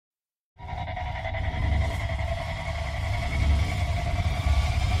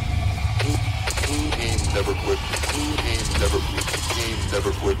Never Quit. Team Never Quit. Team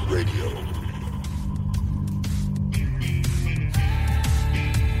Never Quit Radio.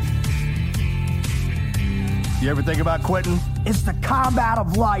 You ever think about quitting? It's the combat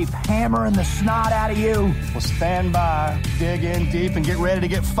of life, hammering the snot out of you. Well, stand by, dig in deep, and get ready to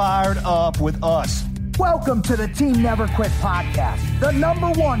get fired up with us. Welcome to the Team Never Quit podcast, the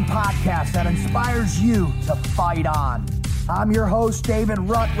 #1 podcast that inspires you to fight on. I'm your host, David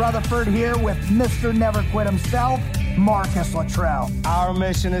Rutt Rutherford, here with Mr. Never Quit himself, Marcus Luttrell. Our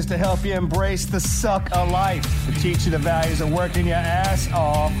mission is to help you embrace the suck of life, to teach you the values of working your ass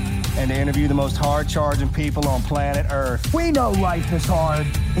off, and to interview the most hard-charging people on planet Earth. We know life is hard.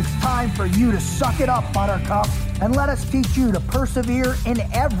 It's time for you to suck it up, Buttercup, and let us teach you to persevere in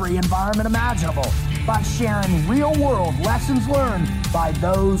every environment imaginable by sharing real-world lessons learned by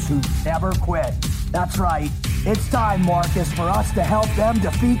those who never quit. That's right. It's time, Marcus, for us to help them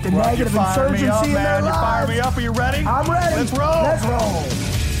defeat the negative insurgency in their lives. You fire me up. Are you ready? I'm ready. Let's roll. Let's roll.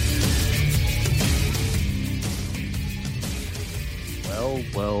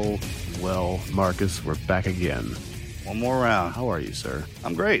 Well, Marcus, we're back again. One more round. How are you, sir?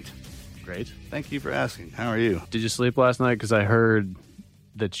 I'm great. Great. Thank you for asking. How are you? Did you sleep last night? Because I heard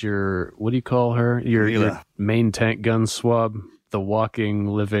that your, what do you call her? Your main tank gun swab, the walking,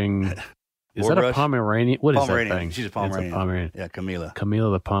 living... Is that a Pomeranian? What is that thing? She's a Pomeranian. It's a Pomeranian. Yeah, Camila.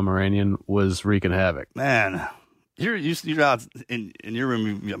 Camila the Pomeranian was wreaking havoc. Man, you're out in your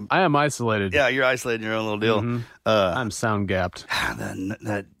room. I am isolated. Yeah, you're isolated in your own little deal. Mm-hmm. I'm sound gapped.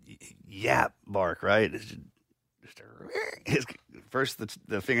 That yap bark, right? First,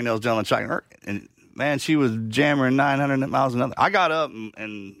 the fingernails down the shotgun, and man, she was jamming 900 miles an hour. I got up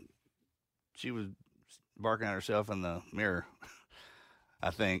and she was barking at herself in the mirror, I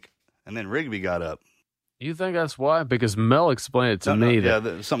think. And then Rigby got up. You think that's why? Because Mel explained it to me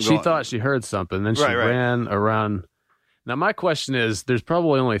that she thought she heard something. Then she ran around. Now, my question is, there's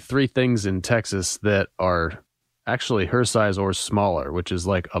probably only 3 things in Texas that are actually her size or smaller, which is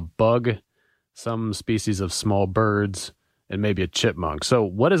like a bug, some species of small birds, and maybe a chipmunk. So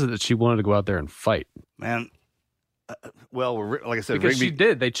what is it that she wanted to go out there and fight? Man, well, like I said, because Rigby, she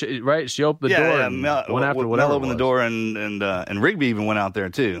did. Right? She opened the door and went after whatever. Mel opened the door, and Rigby even went out there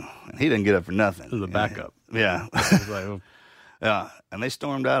too. He didn't get up for nothing. It was a backup. Yeah. Like, oh. Yeah, and they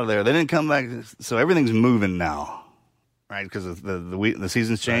stormed out of there. They didn't come back, so everything's moving now, right? Because of the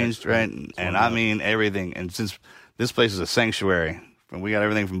season's changed, right? And I mean everything. And since this place is a sanctuary, we got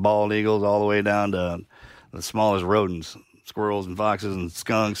everything from bald eagles all the way down to the smallest rodents, squirrels and foxes and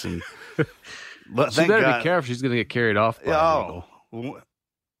skunks and. But she better be careful. She's going to get carried off by an eagle.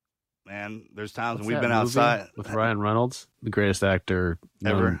 Man, there's times when we've been outside. With Ryan Reynolds, the greatest actor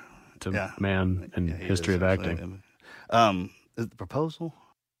ever to man in history of acting. Is it The Proposal?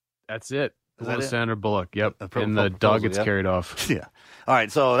 That's it. Is that Sandra Bullock. Yep. And the dog gets carried off. Yeah. All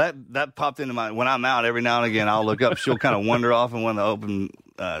right. So that popped into my, when I'm out every now and again, I'll look up. She'll kind of wander off in one of the open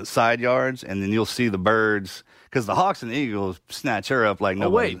side yards, and then you'll see the birds. Because the hawks and the eagles snatch her up like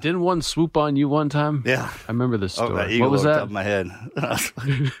nobody. Oh, wait. Didn't one swoop on you one time? Yeah. I remember this story. That eagle what was that? Top of my head. I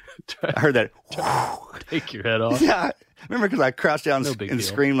heard that. Take your head off. Yeah. Remember because I crouched down and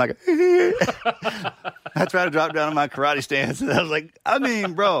screamed like, I tried to drop down on my karate stance. And I was like, I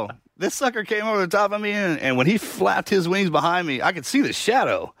mean, bro, this sucker came over the top of me. And when he flapped his wings behind me, I could see the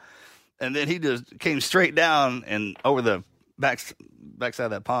shadow. And then he just came straight down and over the backside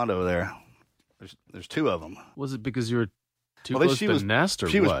of that pond over there. There's 2 of them. Was it because you were too close to the nest or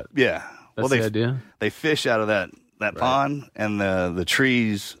what? Yeah. That's the idea? They fish out of that pond, and the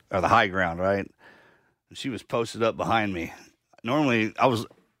trees are the high ground, right? And she was posted up behind me. Normally, like I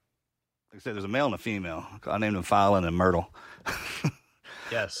said, there's a male and a female. I named them Phylon and Myrtle.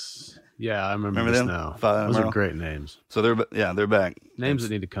 Yes. Yeah, I remember this them? Now. Phylon Those Myrtle? are great names. So they're back. Names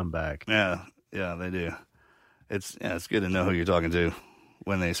that need to come back. Yeah, they do. It's good to know who you're talking to.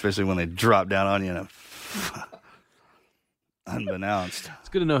 Especially when they drop down on you, unbeknownst. It's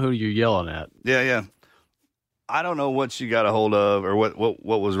good to know who you're yelling at. Yeah. I don't know what she got a hold of or what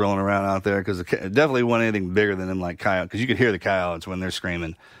was rolling around out there, because it definitely wasn't anything bigger than them, like coyotes, because you could hear the coyotes when they're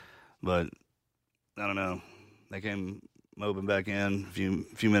screaming. But I don't know. They came moping back in a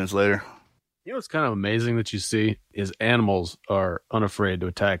few minutes later. You know what's kind of amazing that you see is animals are unafraid to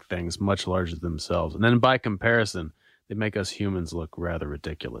attack things much larger than themselves, and then by comparison, they make us humans look rather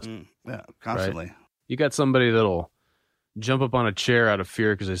ridiculous. Yeah, constantly. Right? You got somebody that'll jump up on a chair out of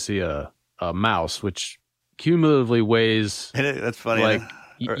fear because they see a mouse, which cumulatively weighs. That's funny. Like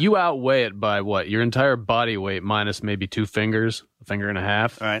you outweigh it by what? Your entire body weight minus maybe 2 fingers, a finger and a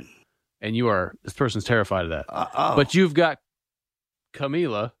half. All right. And this person's terrified of that. But you've got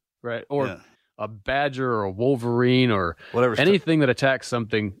Camila, right? Or a badger or a wolverine or whatever, anything that attacks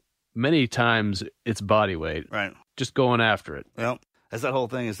something many times its body weight. Right. Just going after it. Well, that's that whole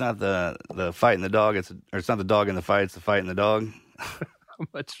thing. It's not the fight in the dog. It's not the dog in the fight. It's the fight in the dog. How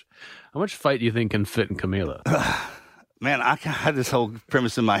much fight do you think can fit in Camila? Man, I had this whole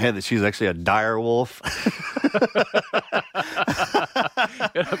premise in my head that she's actually a dire wolf.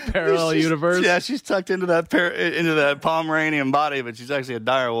 In a parallel universe? Yeah, she's tucked into that Pomeranian body, but she's actually a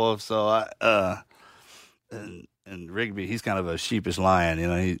dire wolf. So, and Rigby, he's kind of a sheepish lion. You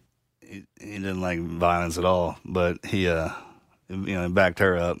know, he didn't like violence at all, but he backed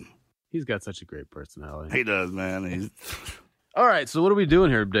her up. He's got such a great personality. He does, man. All right, so what are we doing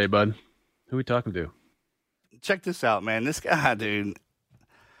here today, bud? Who are we talking to? Check this out, man. This guy, dude,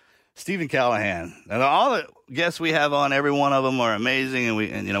 Stephen Callahan. And all the guests we have on, every one of them are amazing.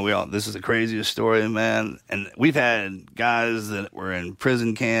 And this is the craziest story, man. And we've had guys that were in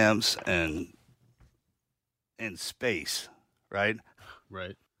prison camps and in space, right?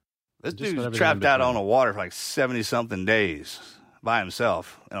 Right. This dude's trapped out on the water for like 70-something days by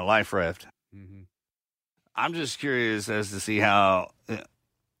himself in a life raft. Mm-hmm. I'm just curious as to see how. I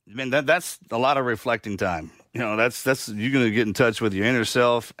mean, that's a lot of reflecting time. You know, that's you're going to get in touch with your inner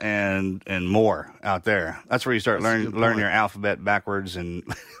self and more out there. That's where you start learning your alphabet backwards and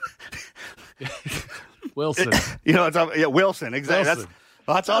Wilson. Wilson, exactly. Wilson.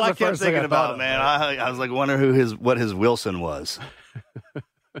 That's all I kept thinking about, man. Right? I was like wondering what his Wilson was.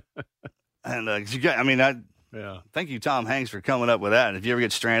 And thank you, Tom Hanks, for coming up with that. And if you ever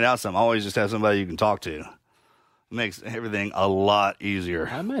get stranded out, always just have somebody you can talk to. Makes everything a lot easier.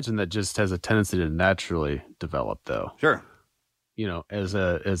 I imagine that just has a tendency to naturally develop, though. Sure. You know,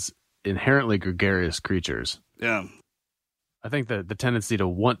 as inherently gregarious creatures. Yeah. I think that the tendency to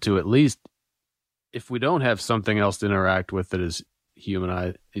want to, at least if we don't have something else to interact with that is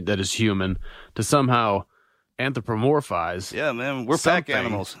human, to somehow anthropomorphize. Yeah, man, we're pack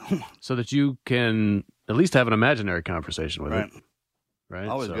animals. So that you can at least have an imaginary conversation with it. Right.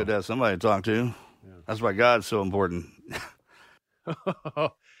 Always good to have somebody to talk to. Yeah. That's why God's so important.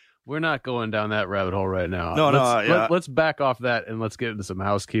 We're not going down that rabbit hole right now. Let's back off that and let's get into some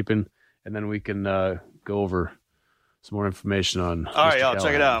housekeeping, and then we can go over some more information on. All right, y'all,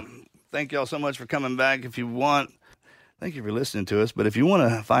 check it out. Thank y'all so much for coming back. If you want, thank you for listening to us. But if you want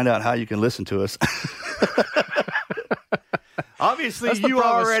to find out how you can listen to us, obviously you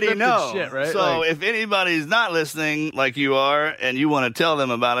already know. Shit, right? So if anybody's not listening like you are and you want to tell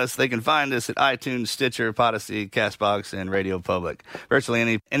them about us, they can find us at iTunes, Stitcher, Podyssey, Castbox, and Radio Public.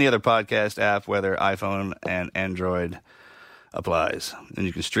 Virtually any other podcast app, whether iPhone and Android, applies. And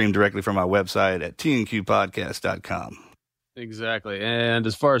you can stream directly from our website at tnqpodcast.com. Exactly. And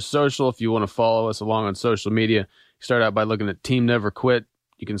as far as social, if you want to follow us along on social media, start out by looking at Team Never Quit.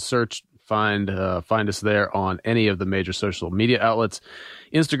 You can search, find us there on any of the major social media outlets.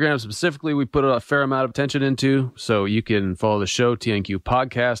 Instagram specifically, we put a fair amount of attention into, so you can follow the show, TNQ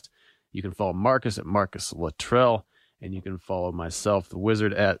Podcast. You can follow Marcus at Marcus Luttrell, and you can follow myself, the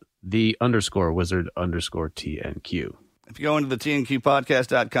Wizard, at _Wizard_TNQ. If you go into the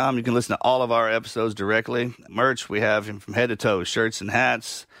TNQpodcast.com, you can listen to all of our episodes directly. Merch, we have from head to toe, shirts and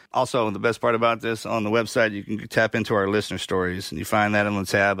hats. Also, the best part about this, on the website, you can tap into our listener stories, and you find that in the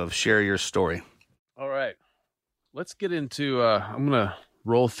tab of Share Your Story. All right. Let's get into, I'm going to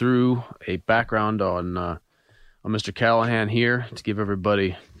roll through a background on Mr. Callahan here to give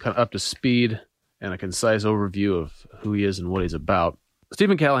everybody kind of up to speed and a concise overview of who he is and what he's about.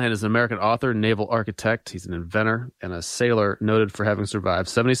 Stephen Callahan is an American author, naval architect. He's an inventor and a sailor noted for having survived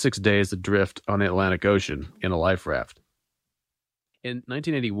 76 days adrift on the Atlantic Ocean in a life raft. In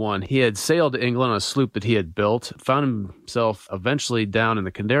 1981, he had sailed to England on a sloop that he had built, found himself eventually down in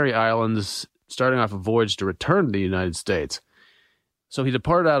the Canary Islands, starting off a voyage to return to the United States. So he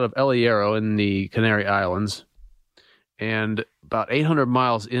departed out of El Hierro in the Canary Islands, and about 800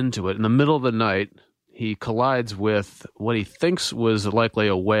 miles into it, in the middle of the night, he collides with what he thinks was likely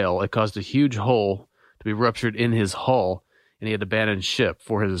a whale. It caused a huge hole to be ruptured in his hull, and he had to abandon ship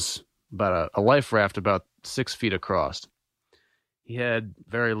for his about a life raft about 6 feet across. He had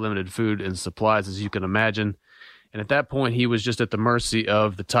very limited food and supplies, as you can imagine, and at that point, he was just at the mercy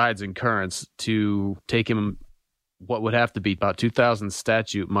of the tides and currents to take him what would have to be about 2,000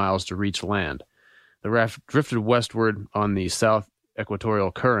 statute miles to reach land. The raft drifted westward on the south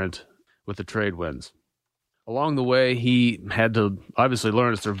equatorial current with the trade winds. Along the way, he had to obviously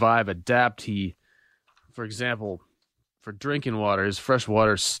learn to survive, adapt. For example, for drinking water, his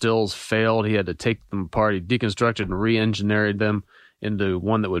freshwater stills failed. He had to take them apart. He deconstructed and re-engineered them into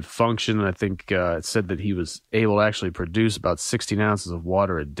one that would function. And I think it said that he was able to actually produce about 16 ounces of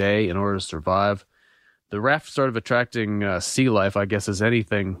water a day in order to survive. The raft started attracting sea life, I guess, as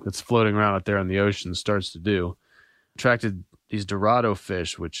anything that's floating around out there in the ocean starts to do. Attracted these Dorado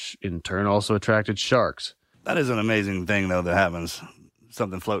fish, which in turn also attracted sharks. That is an amazing thing, though, that happens.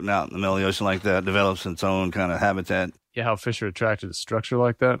 Something floating out in the middle of the ocean like that develops its own kind of habitat. Yeah, how fish are attracted to structure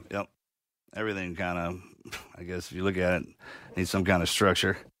like that. Yep. Everything kind of, I guess if you look at it, needs some kind of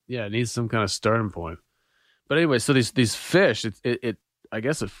structure. Yeah, it needs some kind of starting point. But anyway, so these fish, it I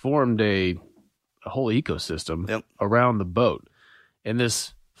guess it formed a whole ecosystem around the boat. And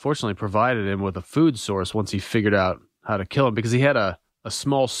this fortunately provided him with a food source once he figured out how to kill him, because he had a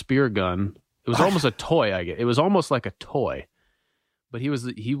small spear gun. It was almost a toy, I guess. It was almost like a toy. But he was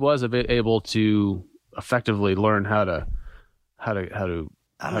able to effectively learn how to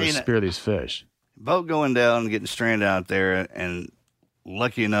spear these fish. Boat going down and getting stranded out there, and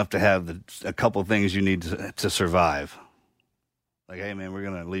lucky enough to have a couple things you need to survive. Like, hey man, we're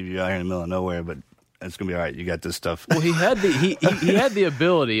gonna leave you out here in the middle of nowhere, but it's gonna be all right. You got this stuff. Well, he had he had the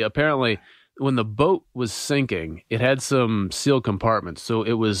ability. Apparently, when the boat was sinking, it had some sealed compartments, so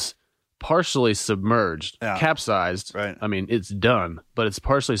it was partially submerged, capsized. Right. I mean, it's done, but it's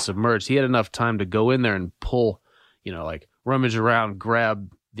partially submerged. He had enough time to go in there and pull, like rummage around,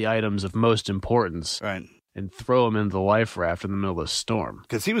 grab the items of most importance, right, and throw them into the life raft in the middle of the storm.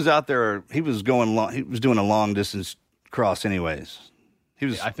 Because he was out there, he was doing a long distance cross, anyways. He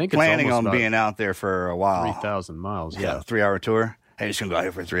was planning on being out there for a while. 3,000 miles. Yeah, 3-hour tour. Hey, just gonna go out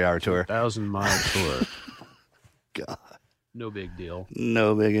here for a 3-hour tour. 1,000-mile tour. God, no big deal.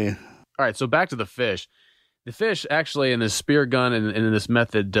 No biggie. All right, so back to the fish. The fish actually, in this spear gun and in this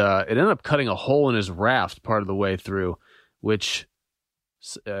method, it ended up cutting a hole in his raft part of the way through, which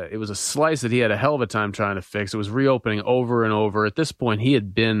it was a slice that he had a hell of a time trying to fix. It was reopening over and over. At this point, he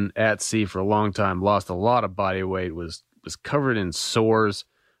had been at sea for a long time, lost a lot of body weight, was covered in sores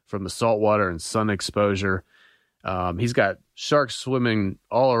from the salt water and sun exposure. He's got sharks swimming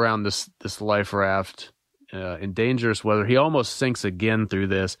all around this life raft in dangerous weather. He almost sinks again through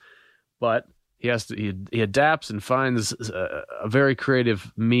this. But he adapts and finds a very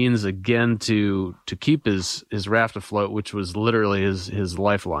creative means again to keep his raft afloat, which was literally his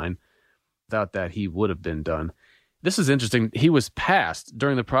lifeline. Without that, he would have been done. This is interesting. He was passed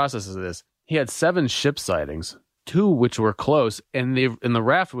during the process of this. He had 7 ship sightings, 2 which were close, and the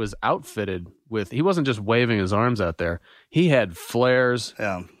raft was outfitted with. He wasn't just waving his arms out there. He had flares.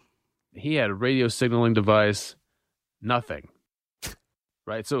 Yeah. He had a radio signaling device. Nothing.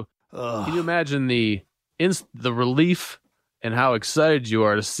 Right. So. Can you imagine the relief and how excited you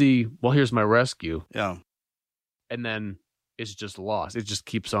are to see, well, here's my rescue. Yeah. And then it's just lost. It just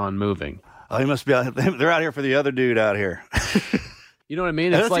keeps on moving. Oh, he must be out. They're out here for the other dude out here. You know what I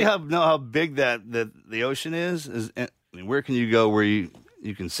mean? It's like, how big that the ocean is. I mean, where can you go where you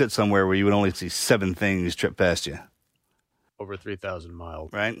can sit somewhere where you would only see 7 things trip past you? Over 3,000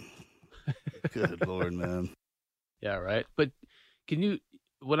 miles. Right? Good Lord, man. Yeah, right. But can you...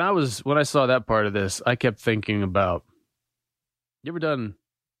 When I saw that part of this, I kept thinking about, you ever done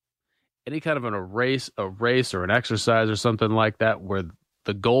any kind of a race or an exercise or something like that where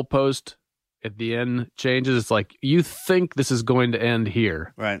the goalpost at the end changes? It's like you think this is going to end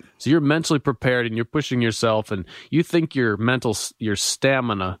here. Right. So you're mentally prepared and you're pushing yourself and you think your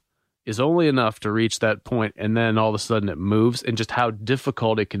stamina is only enough to reach that point, and then all of a sudden it moves, and just how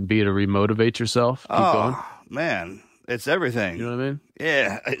difficult it can be to remotivate yourself. Keep going. Man. It's everything. You know what I mean?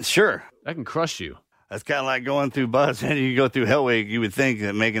 Yeah, sure. That can crush you. That's kind of like going through Buzz, and you go through Hell Week. You would think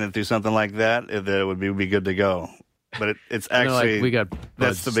that making it through something like that it would be good to go. But it's actually, we got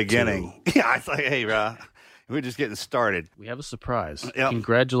that's the beginning. Too. Yeah, it's like, hey, bro, we're just getting started. We have a surprise. Yep.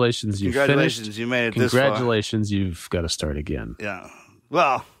 Congratulations, you finished. You made it this far. Congratulations, you've got to start again. Yeah.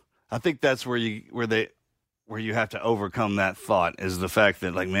 Well, I think that's where you have to overcome that thought, is the fact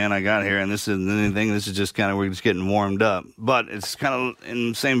that, like, man, I got here and this isn't anything. This is just kind of, we're just getting warmed up. But it's kind of in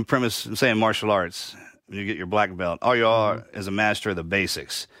the same premise, say in martial arts, when you get your black belt, all you are is a master of the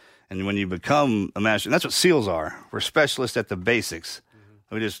basics. And when you become a master, and that's what SEALs are. We're specialists at the basics.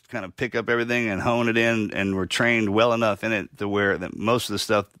 We just kind of pick up everything and hone it in, and we're trained well enough in it to where that most of the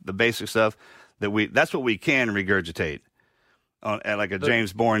stuff, the basic stuff, that's what we can regurgitate. At like a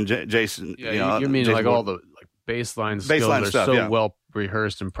James Bourne, Jason. Yeah, you mean Jason like Bourne. All the baseline skills are stuff, so well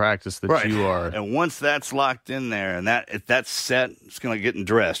rehearsed and practiced that you are. And once that's locked in there and if that's set, it's kind of getting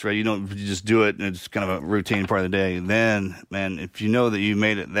dressed, right? You just do it and it's kind of a routine part of the day. Then, man, if you know that you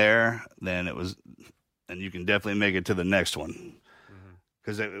made it there, then you can definitely make it to the next one.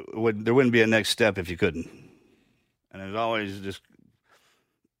 Because there wouldn't be a next step if you couldn't. And there's always just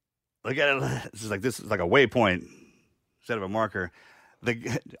look at it. This is like a waypoint instead of a marker.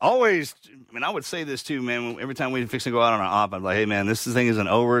 Always, I mean, I would say this too, man. Every time we fix to go out on an op, I'm like, hey, man, this thing isn't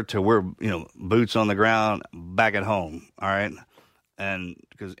over till we're, boots on the ground back at home. All right. And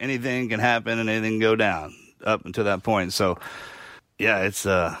because anything can happen and anything can go down up until that point. So, yeah, it's,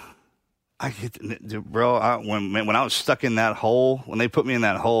 when I was stuck in that hole, when they put me in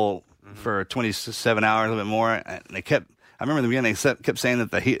that hole for 27 hours, a little bit more, and I remember in the beginning, they kept saying that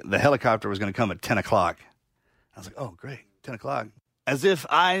the helicopter was going to come at 10 o'clock. I was like, oh, great, 10 o'clock. As if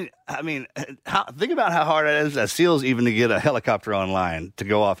think about how hard it is as SEALs even to get a helicopter online to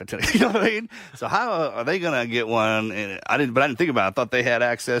go off at 10. You know what I mean? So how are they going to get one? And I didn't think about it. I thought they had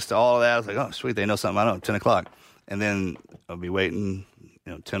access to all of that. I was like, oh, sweet, they know something I don't. 10 o'clock. And then I'll be waiting,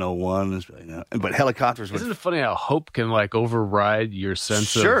 10:01. But helicopters. Isn't it funny how hope can override your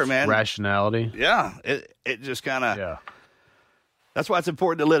sense of rationality? Yeah, it just kind of. Yeah. That's why it's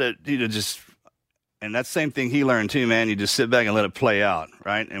important to let it just. And that's the same thing he learned too, man. You just sit back and let it play out,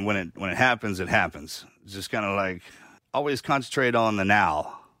 right? And when it happens, it happens. It's just kind of always concentrate on the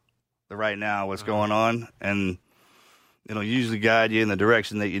now, the right now, what's going on, and it'll usually guide you in the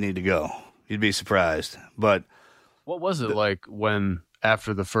direction that you need to go. You'd be surprised. But what was it like when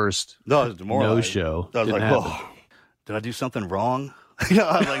after the first no show? I was like, whoa, did I do something wrong?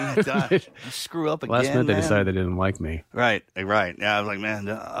 I was like, did I screw up again? Last minute they decided they didn't like me. Right. Yeah, I was like, man,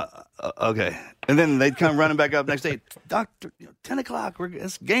 okay. And then they'd come running back up next day, Doctor, 10 o'clock,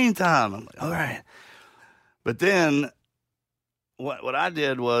 it's game time. I'm like, all right. But then what I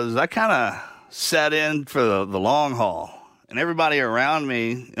did was I kind of sat in for the long haul. And everybody around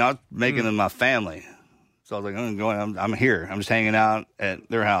me, I was making them my family. So I was like, I'm here. I'm just hanging out at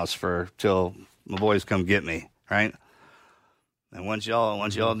their house till my boys come get me, right? And once y'all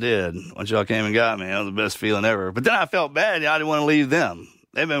came and got me, that was the best feeling ever. But then I felt bad. I didn't want to leave them.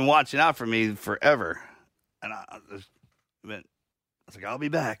 They've been watching out for me forever. And I was like, I'll be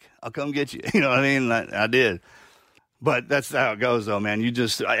back. I'll come get you. You know what I mean? I did. But that's how it goes, though, man.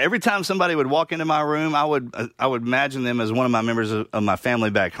 Every time somebody would walk into my room, I would imagine them as one of my members of my family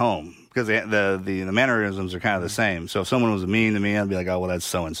back home. Because the mannerisms are kind of the same. So if someone was mean to me, I'd be like, oh, well, that's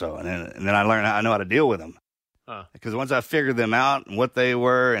so-and-so. And then I learned I know how to deal with them. Because once I figured them out and what they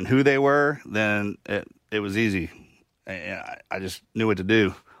were and who they were, then it was easy. And I just knew what to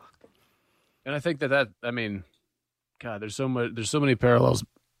do. And I think God, there's so many parallels.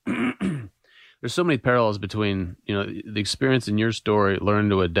 There's so many parallels between the experience in your story, learning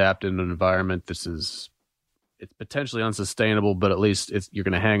to adapt in an environment it's potentially unsustainable, but at least you're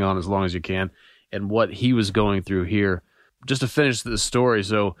going to hang on as long as you can, and what he was going through here. Just to finish the story,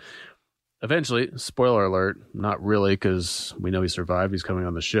 so. Eventually, spoiler alert, not really because we know he survived. He's coming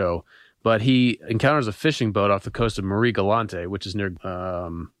on the show. But he encounters a fishing boat off the coast of Marie Galante, which is near,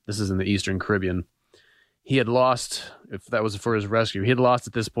 this is in the Eastern Caribbean. He had lost, if that was for his rescue, he had lost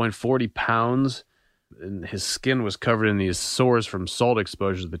at this point 40 pounds. And his skin was covered in these sores from salt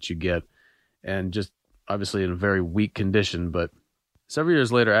exposures that you get. And just obviously in a very weak condition. But several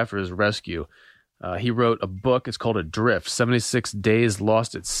years later after his rescue, he wrote a book. It's called Adrift, 76 Days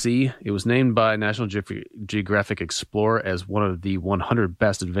Lost at Sea. It was named by National Geographic Explorer as one of the 100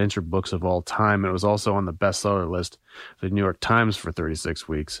 best adventure books of all time. It was also on the bestseller list for the New York Times for 36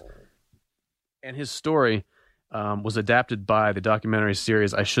 weeks. And his story was adapted by the documentary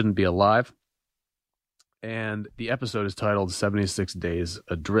series I Shouldn't Be Alive. And the episode is titled 76 Days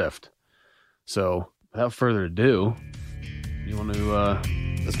Adrift. So without further ado, you want to...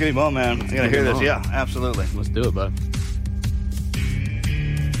 Let's get him on, man. I gotta hear this. Yeah, absolutely. Let's do it, bud.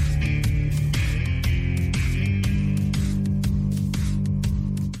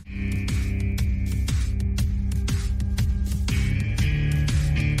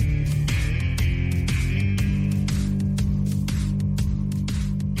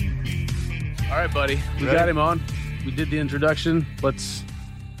 All right, buddy. We got him on. We did the introduction. Let's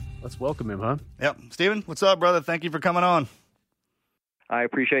welcome him, huh? Yep. Steven, what's up, brother? Thank you for coming on. I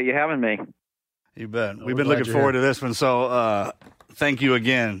appreciate you having me. You bet. We've been looking forward to this one, so thank you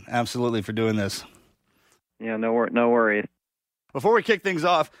again, absolutely, for doing this. Yeah, no worries. Before we kick things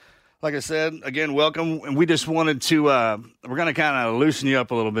off, like I said, again, welcome. And we just wanted to, we're going to kind of loosen you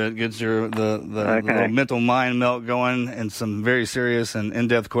up a little bit, get the little mental mind melt going, and some very serious and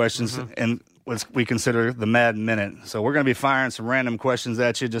in-depth questions, and what we consider the Mad Minute. So we're going to be firing some random questions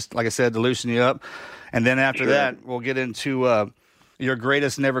at you, just like I said, to loosen you up. And then after that, we'll get into... your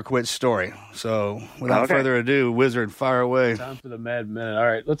greatest never quit story. So without further ado, Wizard, fire away. Time for the Mad Minute. All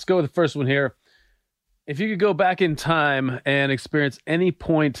right, let's go with the first one here. If you could go back in time and experience any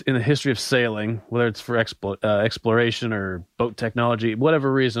point in the history of sailing, whether it's for exploration or boat technology,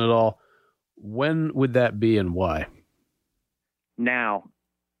 whatever reason at all, When would that be and why? Now.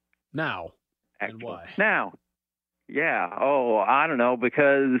 Actually. And why? Now. Yeah. Oh, I don't know,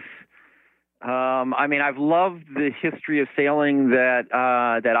 because I've loved the history of sailing that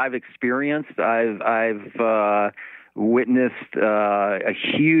I've experienced. I've witnessed a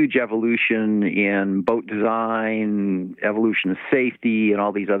huge evolution in boat design, evolution of safety, and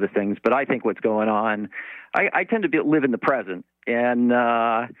all these other things. But I think what's going on, I tend to live in the present, and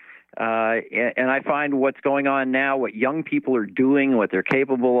I find what's going on now, what young people are doing, what they're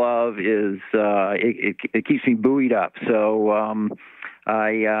capable of, is it keeps me buoyed up. So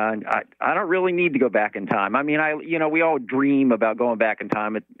I don't really need to go back in time. I mean, we all dream about going back in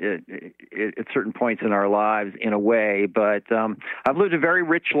time at certain points in our lives, in a way. But I've lived a very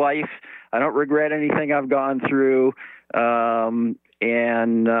rich life. I don't regret anything I've gone through,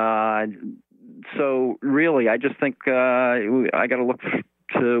 so really, I just think I got to look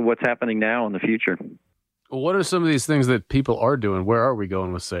to what's happening now in the future. Well, what are some of these things that people are doing? Where are we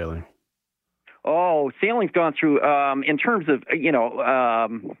going with sailing? Oh, sailing's gone through, in terms of,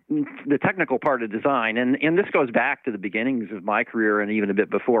 the technical part of design, and this goes back to the beginnings of my career and even a bit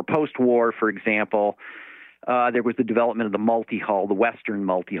before. Post-war, for example, there was the development of the multi-hull, the Western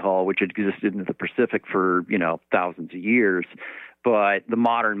multi-hull, which had existed in the Pacific for, thousands of years. But the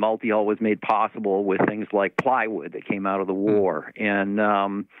modern multi-hull was made possible with things like plywood that came out of the war, and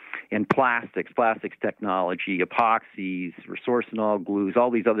plastics technology, epoxies, resorcinol glues,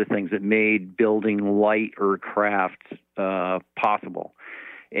 all these other things that made building lighter craft possible.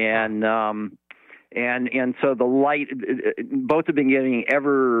 And so boats have been getting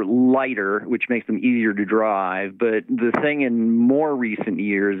ever lighter, which makes them easier to drive. But the thing in more recent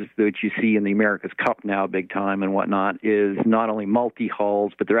years that you see in the America's Cup now, big time and whatnot, is not only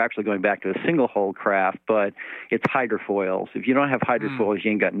multi-hulls, but they're actually going back to a single-hull craft, but it's hydrofoils. If you don't have hydrofoils,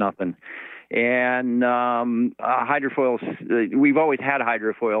 you ain't got nothing. And hydrofoils, we've always had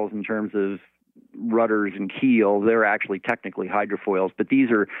hydrofoils in terms of rudders and keels. They're actually technically hydrofoils, but these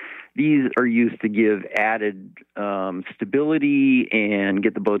are used to give added stability and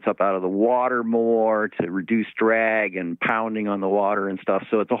get the boats up out of the water more, to reduce drag and pounding on the water and stuff.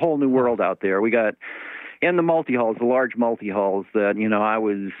 So it's a whole new world out there. We got, and the multi-hulls, the large multi-hulls that, I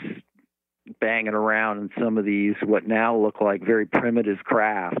was banging around in some of these, what now look like very primitive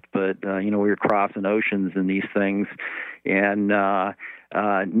craft, but, we were crossing oceans in these things. And now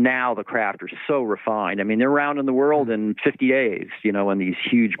the craft are so refined. I mean, they're around in the world in 50 days, in these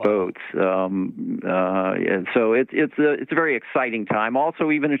huge boats. And so it's a very exciting time.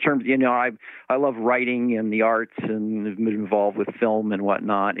 Also, even in terms, I love writing and the arts, and have been involved with film and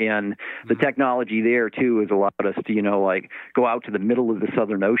whatnot. And the technology there too has allowed us to, go out to the middle of the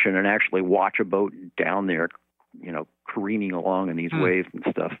Southern Ocean and actually watch a boat down there, careening along in these waves and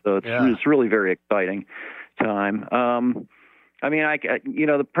stuff. So it's really very exciting time.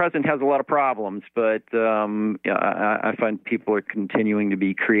 The present has a lot of problems, but I find people are continuing to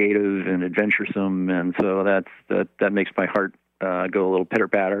be creative and adventuresome, and so that makes my heart go a little pitter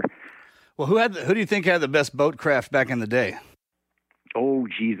patter. Well, who do you think had the best boat craft back in the day? Oh,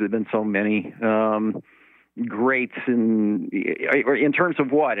 geez, there've been so many greats in terms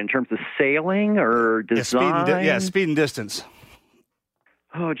of what? In terms of sailing or design? Speed and distance.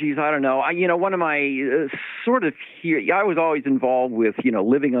 Oh, geez, I don't know. One of my I was always involved with,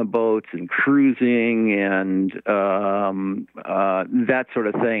 living on boats and cruising and that sort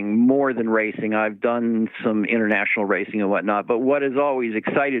of thing, more than racing. I've done some international racing and whatnot. But what has always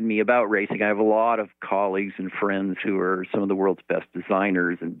excited me about racing, I have a lot of colleagues and friends who are some of the world's best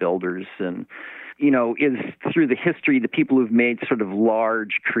designers and builders, and is through the history, the people who've made sort of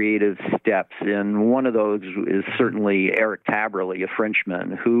large creative steps. And one of those is certainly Eric Tabarly, a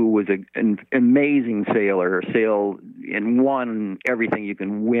Frenchman, who was an amazing sailor, sailed and won everything you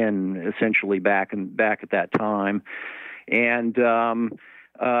can win, essentially, back at that time. And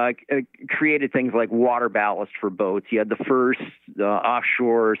created things like water ballast for boats. He had the first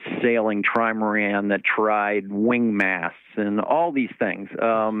offshore sailing trimaran that tried wing masts and all these things.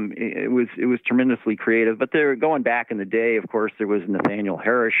 It was tremendously creative. But they're going back in the day. Of course, there was Nathaniel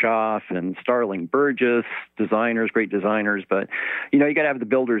Harrishoff and Starling Burgess, great designers. But you got to have the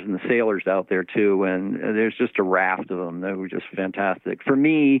builders and the sailors out there too. And there's just a raft of them that were just fantastic. For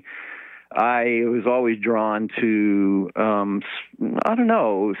me, I was always drawn to,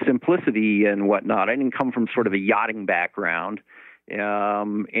 simplicity and whatnot. I didn't come from sort of a yachting background,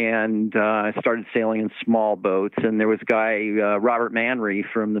 and I started sailing in small boats. And there was a guy, Robert Manry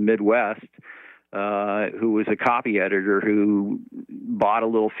from the Midwest, who was a copy editor who bought a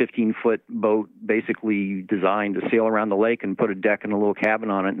little 15-foot boat, basically designed to sail around the lake and put a deck and a little cabin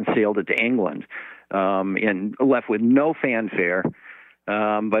on it and sailed it to England, and left with no fanfare.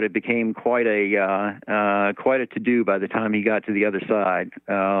 But it became quite a to-do by the time he got to the other side.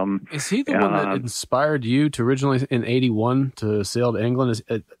 Is he the one that inspired you to originally in '81 to sail to England?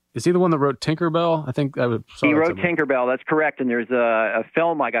 Is he the one that wrote Tinkerbell? I think he wrote Tinkerbell. That's correct. And there's a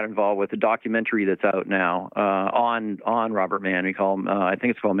film I got involved with, a documentary that's out now on Robert Mann. We call him, I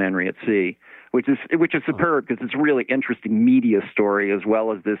think it's called Manry at Sea, which is superb because it's a really interesting media story as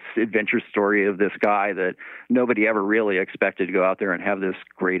well as this adventure story of this guy that nobody ever really expected to go out there and have this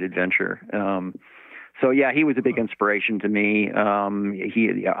great adventure. So yeah, he was a big inspiration to me.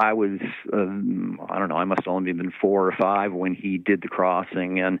 I was, I don't know, I must have only been 4 or 5 when he did The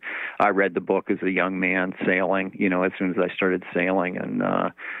Crossing, and I read the book as a young man sailing, as soon as I started sailing, and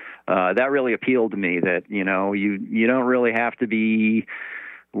that really appealed to me that, you don't really have to be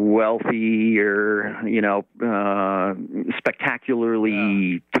wealthy or,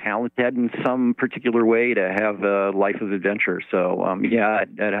 spectacularly talented in some particular way to have a life of adventure. So,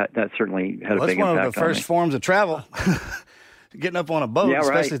 that certainly had a big impact on me. That's one of the first forms of travel. Getting up on a boat,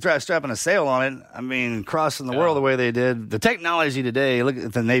 especially strapping a sail on it. I mean, crossing the world the way they did. The technology today, look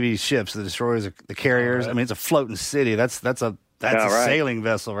at the Navy ships, the destroyers, the carriers. I mean, it's a floating city. That's a sailing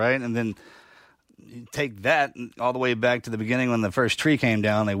vessel, right? And then you take that all the way back to the beginning when the first tree came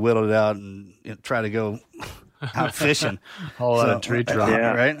down. They whittled it out and try to go out fishing. Whole lot of tree trunk,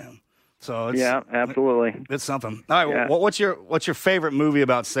 right? So it's, absolutely, it's something. All right, well, what's your favorite movie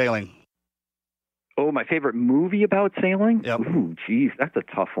about sailing? Oh, my favorite movie about sailing? Yep. Ooh, geez, that's a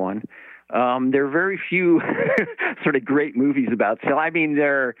tough one. There are very few sort of great movies about sailing. I mean,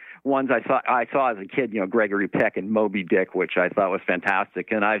 there are ones I saw as a kid, Gregory Peck and Moby Dick, which I thought was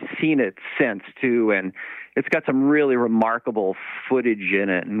fantastic, and I've seen it since too, and it's got some really remarkable footage in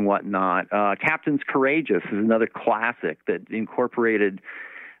it and whatnot. Captain's Courageous is another classic that incorporated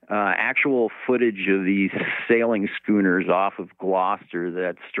actual footage of these sailing schooners off of Gloucester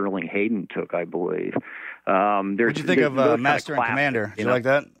that Sterling Hayden took, I believe. What did you think of Master and Commander? Did you like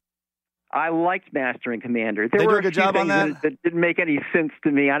that? I liked Master and Commander. They do a good job on that. That didn't make any sense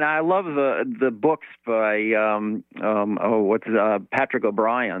to me, and I love the books by Patrick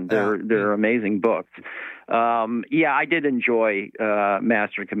O'Brien. They're amazing books. I did enjoy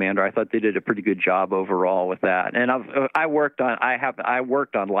Master and Commander. I thought they did a pretty good job overall with that. And I worked on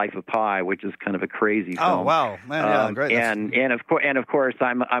Life of Pi, which is kind of a crazy film. Oh wow, man, yeah, great. And of course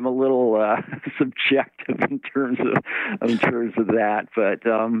I'm a little subjective in terms of that, but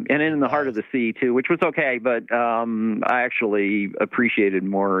and In the Heart of the Sea too, which was okay, but I actually appreciated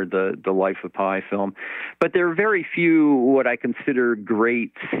more the Life of Pi film. But there are very few what I consider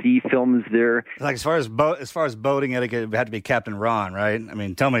great sea films there. Like as far as boating etiquette, it had to be Captain Ron, right? I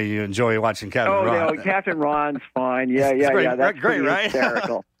mean, tell me you enjoy watching Captain Ron. Oh, no, Captain Ron's fine. Yeah, that's great, right?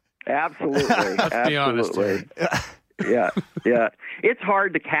 Hysterical. Absolutely. Let's be honest here. Yeah. It's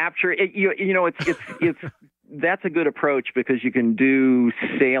hard to capture. It's that's a good approach because you can do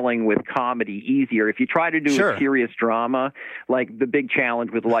sailing with comedy easier. If you try to do a serious drama, like the big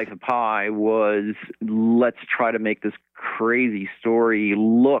challenge with Life of Pi was, let's try to make this crazy story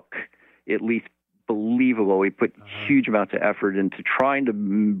look at least believable. We put huge amounts of effort into trying to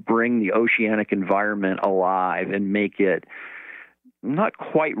bring the oceanic environment alive and make it not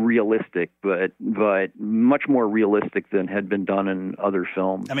quite realistic, but much more realistic than had been done in other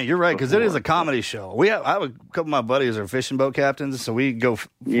films. I mean, you're right, because it is a comedy show. I have a couple of my buddies are fishing boat captains, so we go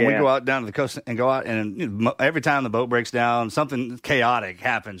out down to the coast and go out, and every time the boat breaks down, something chaotic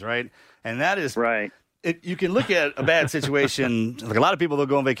happens, right? And that is right. You can look at a bad situation. Like a lot of people, they'll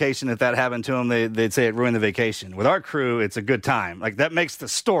go on vacation. If that happened to them, they'd say it ruined the vacation. With our crew, it's a good time. Like that makes the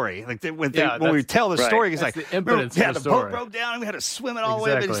story. Like when we tell the story, it's like the impotence. The boat broke down, and we had to swim it all the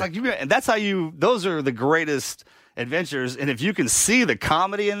way. But it's like, and that's how those are the greatest adventures. And if you can see the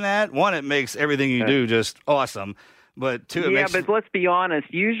comedy in that, one, it makes everything you do just awesome. But two, but let's be honest.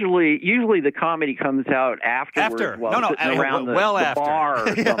 Usually the comedy comes out afterwards. Around the bar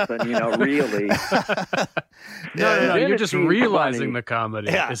or something. Really. No. You're just realizing the comedy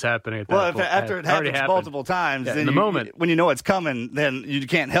is happening at that point. After it happens multiple times, then in the moment when you know it's coming, then you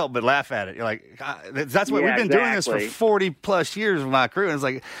can't help but laugh at it. You're like, that's what we've been doing this for 40 plus years with my crew, and it's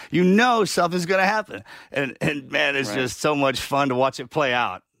like something's going to happen, and man, it's just so much fun to watch it play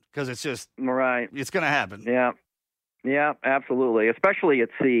out because it's just right. It's going to happen. Yeah. Yeah, absolutely. Especially at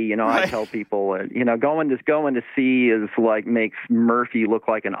sea, you know, I tell people, you know, going to sea is like makes Murphy look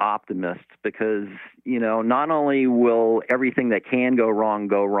like an optimist because, you know, not only will everything that can go wrong,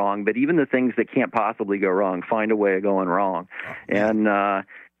 but even the things that can't possibly go wrong find a way of going wrong. And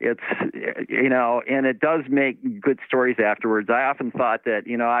it's, you know, and it does make good stories afterwards. I often thought that,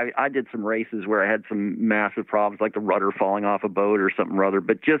 you know, I did some races where I had some massive problems like the rudder falling off a boat or something or other,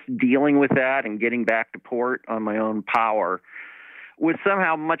 but just dealing with that and getting back to port on my own power was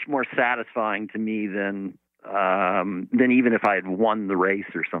somehow much more satisfying to me than even if I had won the race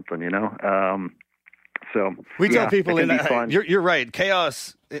or something, you know? So we tell people you're right.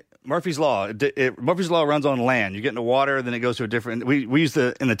 Chaos, Murphy's Law. Murphy's Law runs on land. You get in the water, then it goes to a different. We use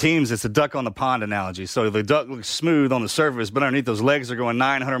in the teams. It's a duck on the pond analogy. So the duck looks smooth on the surface, but underneath those legs are going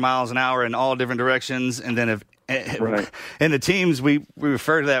 900 miles an hour in all different directions. And then in the teams, we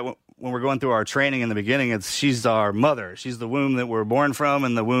refer to that when we're going through our training in the beginning. She's our mother. She's the womb that we're born from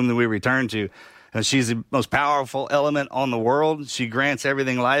and the womb that we return to. And she's the most powerful element on the world. She grants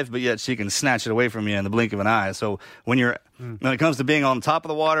everything life, but yet she can snatch it away from you in the blink of an eye. So when it comes to being on top of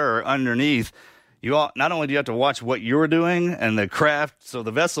the water or underneath, not only do you have to watch what you're doing and the craft. So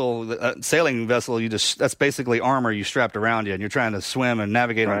the vessel, the sailing vessel, that's basically armor you strapped around you, and you're trying to swim and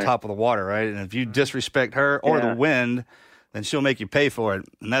navigate on top of the water, right? And if you disrespect her or the wind, then she'll make you pay for it.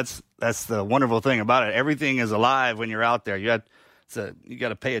 And that's the wonderful thing about it. Everything is alive when you're out there. You got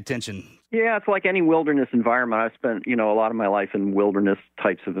to pay attention. Yeah, it's like any wilderness environment. I've spent, you know, a lot of my life in wilderness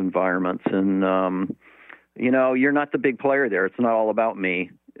types of environments, and you know, you're not the big player there. It's not all about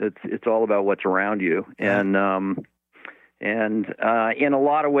me. It's all about what's around you, and in a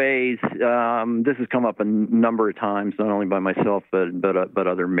lot of ways, this has come up a number of times, not only by myself but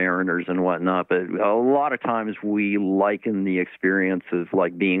other mariners and whatnot. But a lot of times we liken the experience of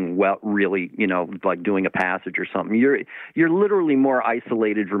like being really, you know, like doing a passage or something. You're literally more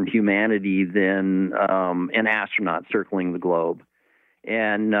isolated from humanity than an astronaut circling the globe.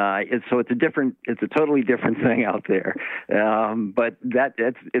 And so it's a totally different thing out there. But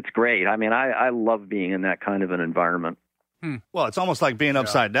it's great. I mean, I love being in that kind of an environment. Well, it's almost like being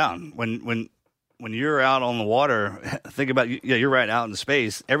upside down. When you're out on the water, think about, you're right out in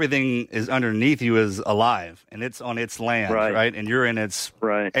space. Everything is underneath you is alive, and it's on its land, right? And you're in its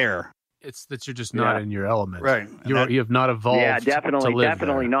air. It's that you're just not in your element, right? You have not evolved. Yeah,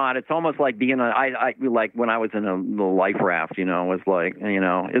 definitely not. It's almost like being I like when I was in a life raft. You know, it was like, you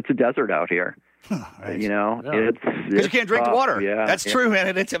know, it's a desert out here. Right. You know, it's because you can't drink the water. Yeah, that's true,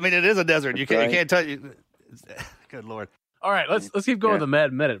 man. It is a desert. You can't touch. Good Lord. All right, let's keep going with the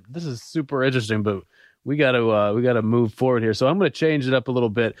Mad Minute. This is super interesting, but we got to move forward here. So I'm going to change it up a little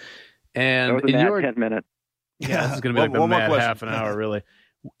bit. And in your 10 minute, yeah, this is going to be like the mad half an hour, really.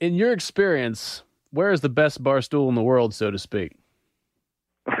 In your experience, where is the best bar stool in the world, so to speak?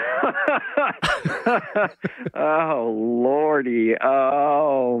 Oh Lordy,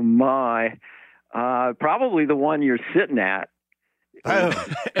 oh my, probably the one you're sitting at. That's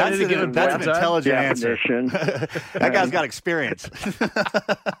an intelligent answer. That guy's got experience.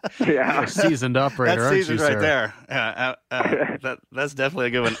 Yeah, seasoned operator. That's seasoned right there. Yeah, that's definitely a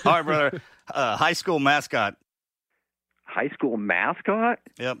good one. All right, brother. High school mascot. High school mascot?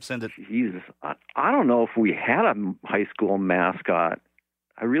 Yep, send it. Jesus, I don't know if we had a high school mascot.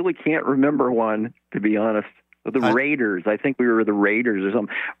 I really can't remember one, to be honest. Raiders. I think we were the Raiders or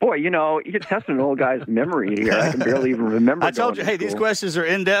something. Boy, you know, you're testing an old guy's memory here. I can barely even remember. I told you, hey, these questions are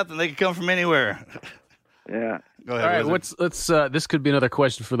in depth and they can come from anywhere. Yeah. Go ahead. All right, let's. This could be another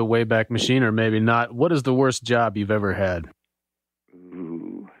question for the Wayback Machine, or maybe not. What is the worst job you've ever had?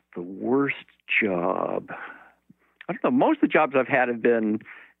 Ooh, the worst job. I don't know. Most of the jobs I've had have been,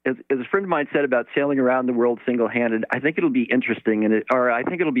 as a friend of mine said about sailing around the world single-handed, I think it'll be interesting, or I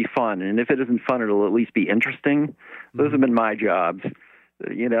think it'll be fun. And if it isn't fun, it'll at least be interesting. Those have been my jobs.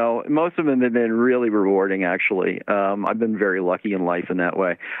 You know, most of them have been really rewarding, actually. I've been very lucky in life in that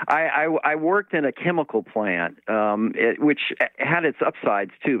way. I worked in a chemical plant, which had its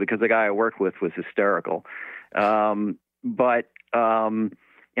upsides, too, because the guy I worked with was hysterical. And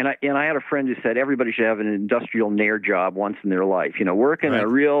I had a friend who said everybody should have an industrial nair job once in their life. You know, work in a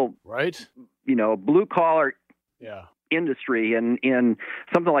real, you know, blue collar industry, and in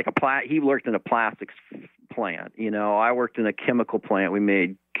something like he worked in a plastics plant. You know, I worked in a chemical plant. We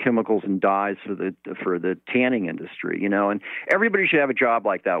made chemicals and dyes for the tanning industry. You know, and everybody should have a job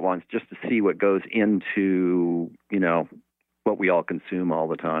like that once, just to see what goes into, you know, what we all consume all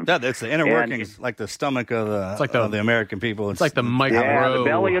the time. Yeah, that's the inner workings, like the stomach of the American people. It's like the micro. The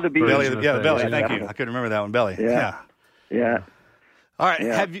belly of the beast. The belly. Thank you. I couldn't remember that one. Belly. Yeah. All right.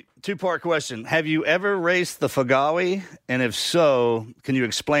 Yeah. Two-part question. Have you ever raced the Fagawi? And if so, can you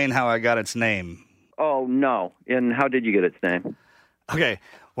explain how I got its name? Oh, no. And how did you get its name? Okay.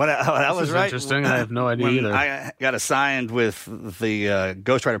 That was right. Interesting. I have no idea either. I got assigned with the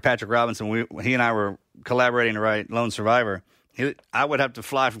ghostwriter Patrick Robinson. He and I were collaborating to write Lone Survivor. I would have to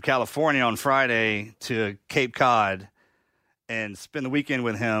fly from California on Friday to Cape Cod and spend the weekend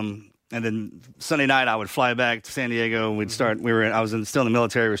with him. And then Sunday night, I would fly back to San Diego. We'd start. I was still in the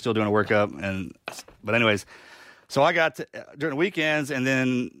military. We were still doing a workup. But anyways, so I got to, during the weekends, and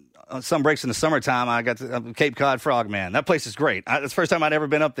then on some breaks in the summertime, I got to Cape Cod Frogman. That place is great. It's the first time I'd ever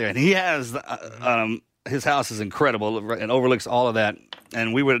been up there, and he has his house is incredible and overlooks all of that.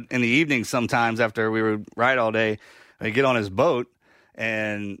 And we would in the evening sometimes after we would ride all day, we'd get on his boat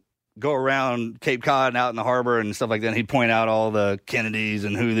and go around Cape Cod and out in the harbor and stuff like that. And he'd point out all the Kennedys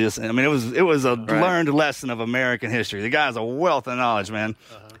and who this. I mean, it was a learned lesson of American history. The guy's a wealth of knowledge, man.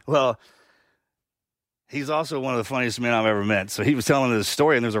 Uh-huh. Well, he's also one of the funniest men I've ever met. So he was telling this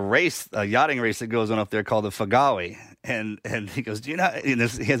story, and there's a yachting race that goes on up there called the Fagawi. And he goes, do you know? He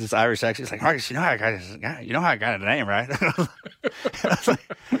has this Irish accent. He's like, Marcus, you know how I got the name, right? I was like,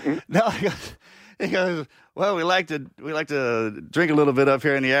 no. He goes, well, we like to drink a little bit up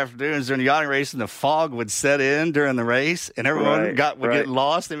here in the afternoons during the yachting race, and the fog would set in during the race, and everyone would get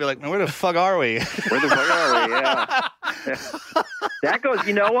lost. They'd be like, man, where the fuck are we? Where the fuck are we? Yeah. That goes.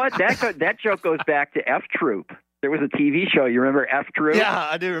 You know what? That joke goes back to F Troop. There was a TV show. You remember F Troop? Yeah,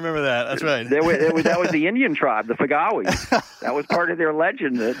 I do remember that. That's right. That was the Indian tribe, the Fagawi. That was part of their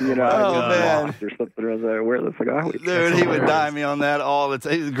legend. That lost or something or other. Where the Fagawi? Dude, he would die me on that all the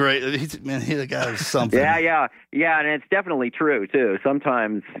time. He's great. He's the guy who's something. Yeah, and it's definitely true too.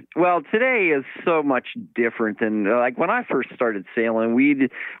 Sometimes, today is so much different than like when I first started sailing. We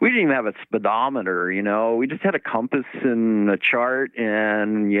didn't even have a speedometer. You know, we just had a compass and a chart,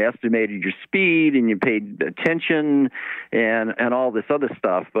 and you estimated your speed, and you paid attention. And all this other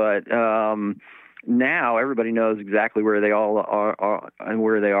stuff, but now everybody knows exactly where they all are and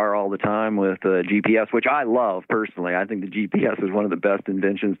where they are all the time with GPS, which I love personally. I think the GPS is one of the best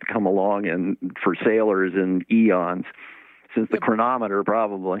inventions to come along and for sailors in eons. Since the chronometer,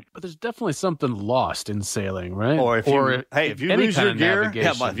 probably. But there's definitely something lost in sailing, right? Or if you lose your gear,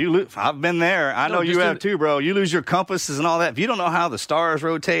 I've been there. I know you have too, bro. You lose your compasses and all that. If you don't know how the stars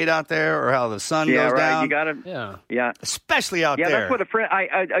rotate out there or how the sun goes down, you gotta, especially out there. Yeah, that's what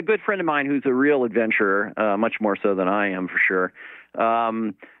a good friend of mine who's a real adventurer, much more so than I am for sure.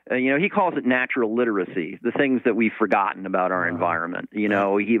 He calls it natural literacy, the things that we've forgotten about our environment. You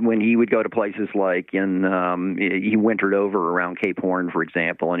know, when he would go to places like he wintered over around Cape Horn, for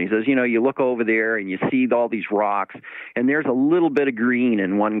example, and he says, you look over there and you see all these rocks, and there's a little bit of green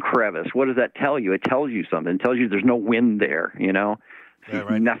in one crevice. What does that tell you? It tells you something. It tells you there's no wind there, You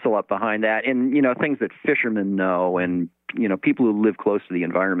nestle up behind that. And, things that fishermen know and, people who live close to the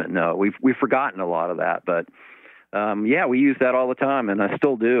environment know. We've forgotten a lot of that, but we use that all the time, and I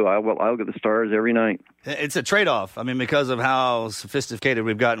still do. I look at the stars every night. It's a trade-off. I mean, because of how sophisticated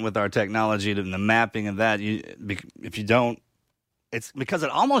we've gotten with our technology and the mapping of that, if you don't, it's because it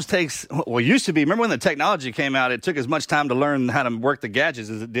almost takes, it used to be, remember when the technology came out, it took as much time to learn how to work the gadgets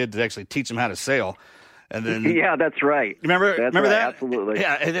as it did to actually teach them how to sail. And then, yeah, that's right. Remember that? Absolutely.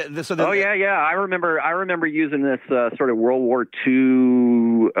 Yeah. I remember using this sort of World War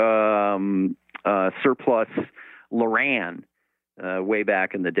II surplus Loran way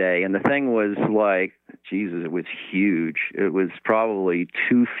back in the day, and the thing was like, Jesus, it was huge. It was probably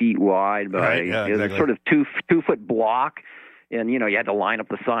 2 feet wide by exactly. Sort of 2 foot block, and you had to line up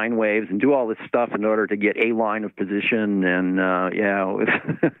the sine waves and do all this stuff in order to get a line of position. And and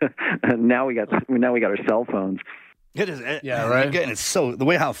now we got our cell phones. It is, right. Again, it's so the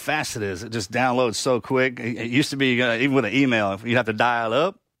way how fast it is. It just downloads so quick. It used to be even with an email, you have to dial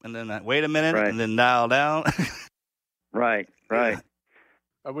up and then wait a minute and then dial down. Right. What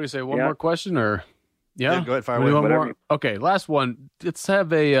do you say? One more question, or go ahead, fire away. One more. Okay, last one. Let's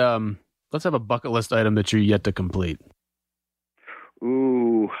have a bucket list item that you're yet to complete.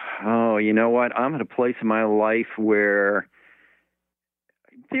 You know what? I'm at a place in my life where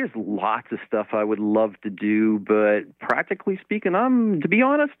there's lots of stuff I would love to do, but practically speaking, to be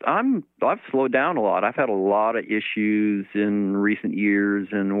honest, I've slowed down a lot. I've had a lot of issues in recent years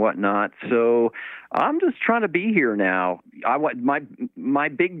and whatnot, so I'm just trying to be here now. My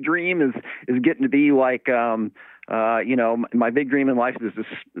big dream is getting to be like, my big dream in life is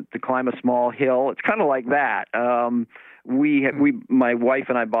to climb a small hill. It's kind of like that. my wife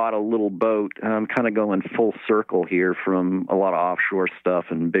and I bought a little boat, kind of going full circle here from a lot of offshore stuff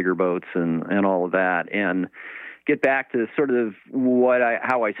and bigger boats and all of that, and get back to sort of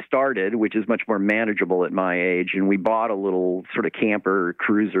how I started, which is much more manageable at my age. And we bought a little sort of camper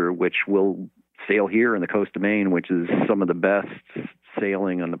cruiser, which will sail here in the coast of Maine, which is some of the best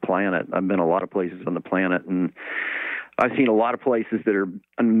sailing on the planet. I've been a lot of places on the planet, and I've seen a lot of places that are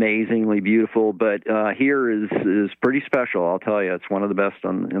amazingly beautiful, but here is pretty special. I'll tell you, it's one of the best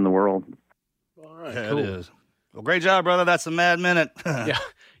in the world. All right, cool. It is. Well, great job, brother. That's a Mad Minute. Yeah,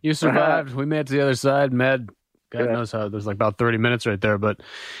 you survived. We made it to the other side. Mad, God knows how. There's like about 30 minutes right there. But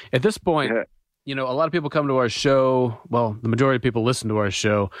at this point, a lot of people come to our show. Well, the majority of people listen to our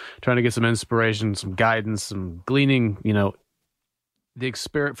show, trying to get some inspiration, some guidance, some gleaning.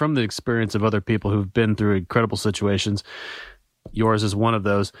 From the experience of other people who've been through incredible situations. Yours is one of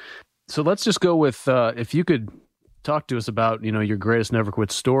those. So let's just go with if you could talk to us about your greatest Never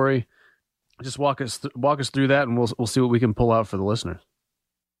Quit story. Just walk us through that, and we'll see what we can pull out for the listeners.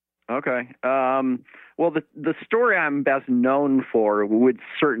 Okay. Well, the story I'm best known for would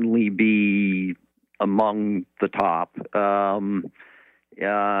certainly be among the top.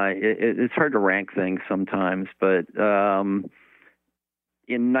 It's hard to rank things sometimes, but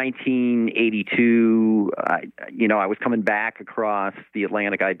in 1982, I was coming back across the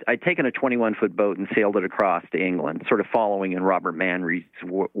Atlantic. I'd taken a 21-foot boat and sailed it across to England, sort of following in Robert Manry's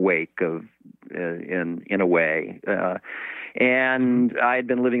wake in a way. And I had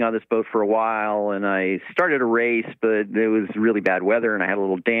been living on this boat for a while, and I started a race, but it was really bad weather, and I had a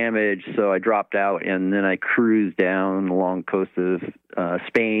little damage, so I dropped out, and then I cruised down along the coast of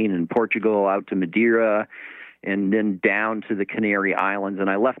Spain and Portugal out to Madeira, and then down to the Canary Islands. And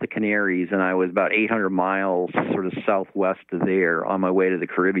I left the Canaries, and I was about 800 miles sort of southwest of there on my way to the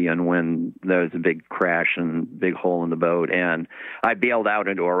Caribbean when there was a big crash and big hole in the boat. And I bailed out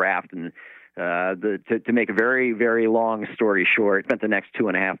into a raft. And to make a very, very long story short, spent the next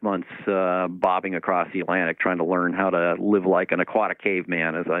 2.5 months bobbing across the Atlantic trying to learn how to live like an aquatic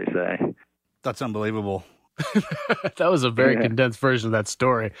caveman, as I say. That's unbelievable. That was a very condensed version of that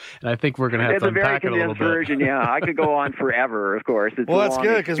story, and I think we're going to have to unpack it a little bit. It's a very condensed version, yeah. I could go on forever, of course. It's that's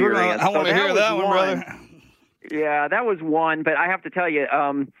good, because I want to hear that one, brother. Yeah, that was one, but I have to tell you,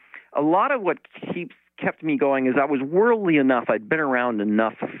 a lot of what kept me going is I was worldly enough. I'd been around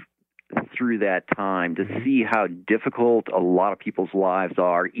enough through that time to see how difficult a lot of people's lives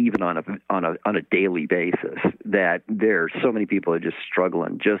are, even on a daily basis, that there's so many people that are just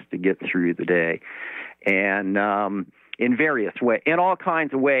struggling just to get through the day. And in various ways, in all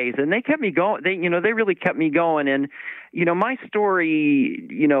kinds of ways, and they kept me going. They really kept me going. And my story,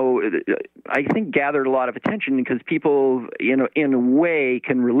 I think gathered a lot of attention because people, in a way,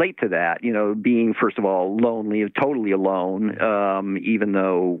 can relate to that. Being first of all lonely, totally alone, even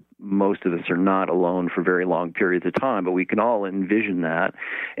though most of us are not alone for very long periods of time. But we can all envision that,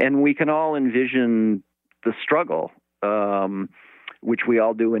 and we can all envision the struggle. Which we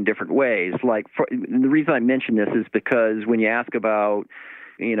all do in different ways. The reason I mention this is because when you ask about,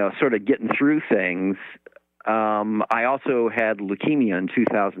 sort of getting through things, I also had leukemia in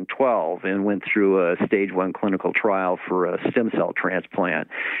 2012 and went through a stage 1 clinical trial for a stem cell transplant.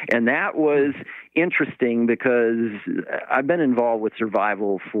 And that was interesting because I've been involved with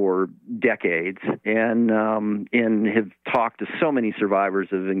survival for decades and have talked to so many survivors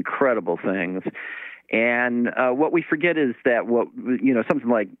of incredible things. And what we forget is that something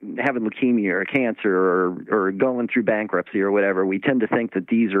like having leukemia or cancer or going through bankruptcy or whatever, we tend to think that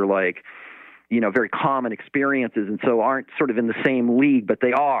these are very common experiences and so aren't sort of in the same league, but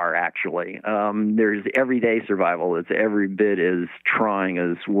they are actually. There's everyday survival that's every bit as trying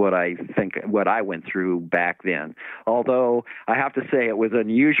as what I went through back then. Although I have to say it was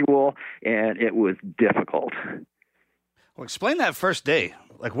unusual and it was difficult. Well, explain that first day.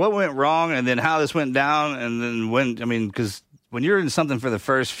 Like what went wrong and then how this went down and then because when you're in something for the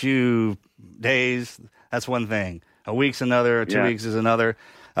first few days, that's one thing. A week's another, 2 weeks is another.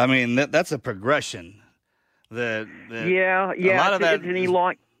 I mean, that's a progression. A lot of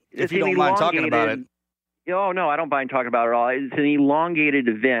that, if you don't mind talking about it. Oh, no, I don't mind talking about it at all. It's an elongated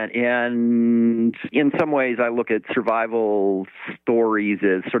event, and in some ways I look at survival stories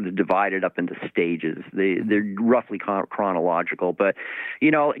as sort of divided up into stages. They're roughly chronological, but,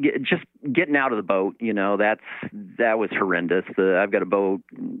 just getting out of the boat, that was horrendous. I've got a boat,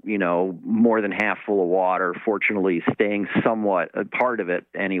 more than half full of water, fortunately staying somewhat, a part of it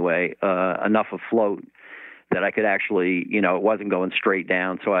anyway, enough afloat that I could actually, it wasn't going straight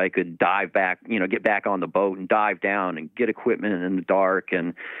down, so I could dive back, get back on the boat and dive down and get equipment in the dark.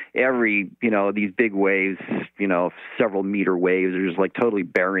 And every, these big waves, several meter waves are just like totally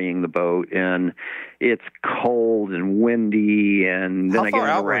burying the boat, and it's cold and windy. And then I get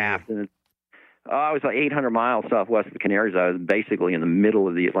on a raft, and I was like 800 miles southwest of the Canaries. I was basically in the middle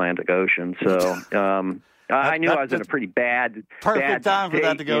of the Atlantic Ocean. So I knew I was in a pretty bad time for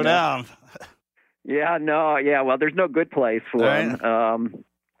that to go down. Yeah, no, yeah. Well, there's no good place for them.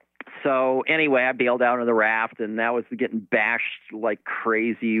 So anyway, I bailed out of the raft, and that was getting bashed like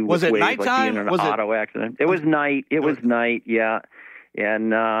crazy. Was it nighttime? Like being in an auto accident. It was night. It was night. Yeah,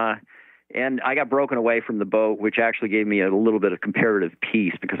 and I got broken away from the boat, which actually gave me a little bit of comparative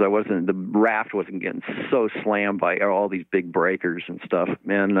peace because the raft wasn't getting so slammed by all these big breakers and stuff,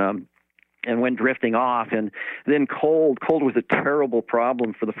 and went drifting off. And then cold was a terrible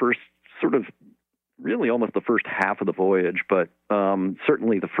problem for the first really almost the first half of the voyage, but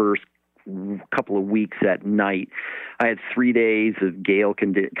certainly the first couple of weeks at night. I had 3 days of gale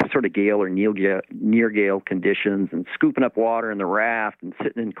or near gale conditions, and scooping up water in the raft and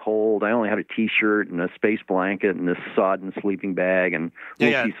sitting in cold. I only had a T-shirt and a space blanket and this sodden sleeping bag and a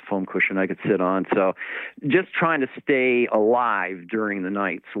little piece of foam cushion I could sit on. So just trying to stay alive during the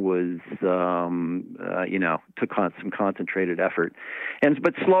nights was, took on some concentrated effort.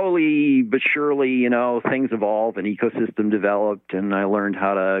 But slowly but surely, things evolved and ecosystem developed, and I learned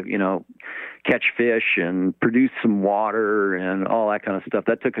how to, catch fish and produce some water and all that kind of stuff.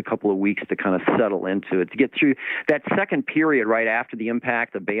 That took a couple of weeks to kind of settle into it, to get through that second period right after the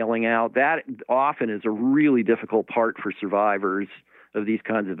impact of bailing out. That often is a really difficult part for survivors of these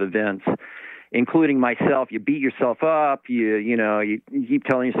kinds of events, including myself. You beat yourself up. You keep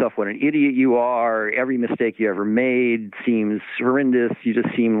telling yourself what an idiot you are. Every mistake you ever made seems horrendous. You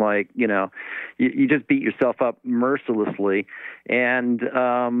just seem like, you just beat yourself up mercilessly. And,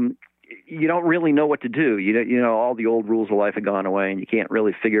 you don't really know what to do. All the old rules of life have gone away, and you can't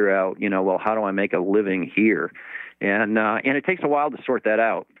really figure out, well, how do I make a living here? And it takes a while to sort that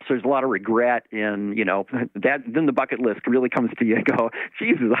out. So there's a lot of regret, and then the bucket list really comes to you and go,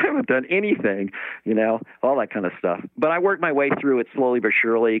 Jesus, I haven't done anything, all that kind of stuff. But I worked my way through it slowly but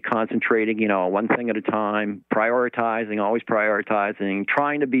surely, concentrating, one thing at a time, always prioritizing,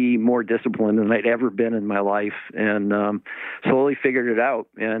 trying to be more disciplined than I'd ever been in my life, and slowly figured it out.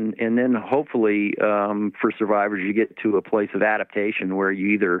 And then hopefully for survivors, you get to a place of adaptation where you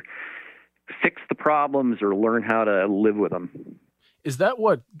either fix the problems or learn how to live with them. Is that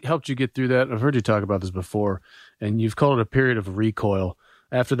what helped you get through that? I've heard you talk about this before, and you've called it a period of recoil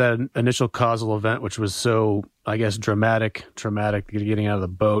after that initial causal event, which was so, I guess, traumatic, getting out of the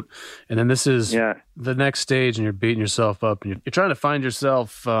boat. And then this is the next stage, and you're beating yourself up, and you're trying to find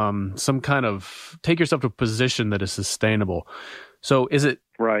yourself take yourself to a position that is sustainable. So is it,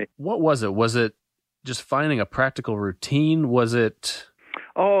 right? What was it? Was it just finding a practical routine? Was it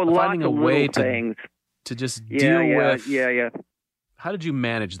finding a way to just deal with? Yeah. How did you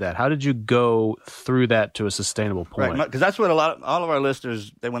manage that? How did you go through that to a sustainable point? Right, because that's what all of our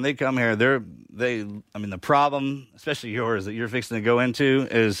listeners, when they come here, the problem, especially yours, that you're fixing to go into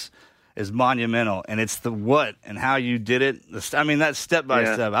is monumental, and it's the what and how you did it. That's step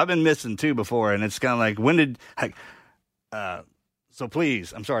by step. I've been missing two before, and it's kind of like, so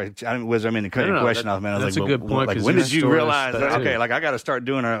please, I'm sorry, I didn't mean to cut your question off, man. I was that's a good point. Like, when did you realize that? Okay, like I got to start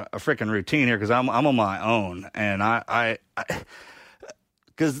doing a freaking routine here because I'm on my own, and I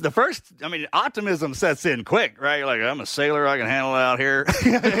because the first, optimism sets in quick, right? You're like, I'm a sailor, I can handle it out here,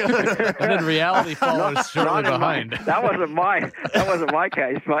 and then reality follows shortly behind. That wasn't my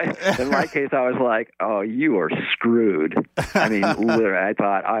case. In my case, I was like, oh, you are screwed. Literally, I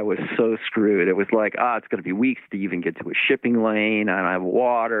thought I was so screwed. It was like, it's going to be weeks to even get to a shipping lane. I don't have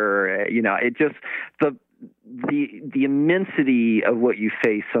water. It just the immensity of what you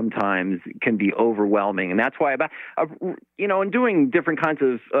face sometimes can be overwhelming, and that's why in doing different kinds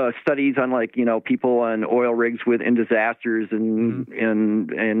of studies on people on oil rigs in disasters and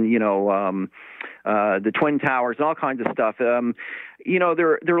the Twin Towers and all kinds of stuff.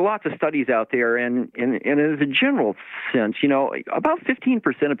 There are lots of studies out there, and as a general sense, about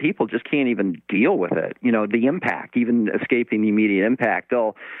 15% of people just can't even deal with it. The impact, even escaping the immediate impact,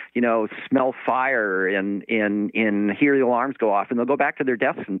 they'll, smell fire and hear the alarms go off, and they'll go back to their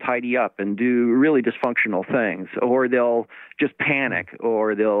desks and tidy up and do really dysfunctional things, or they'll just panic,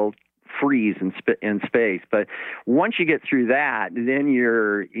 or they'll freeze in space. But once you get through that, then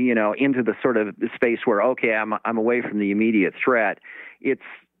you're, into the sort of space where, okay, I'm away from the immediate threat. It's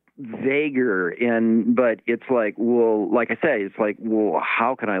vaguer, but it's like, well, like I say, it's like, well,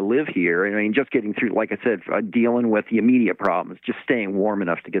 how can I live here? I mean, just getting through, like I said, dealing with the immediate problems, just staying warm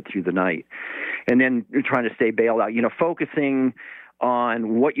enough to get through the night, and then you're trying to stay bailed out, focusing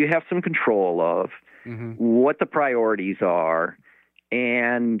on what you have some control of, what the priorities are,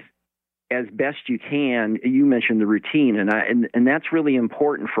 and as best you can, you mentioned the routine, and that's really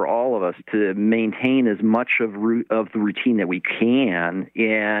important for all of us to maintain as much of the routine that we can,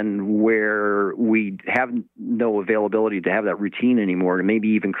 and where we have no availability to have that routine anymore, to maybe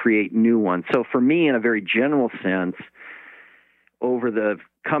even create new ones. So for me, in a very general sense, over the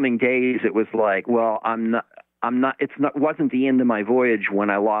coming days, it was like, well, wasn't the end of my voyage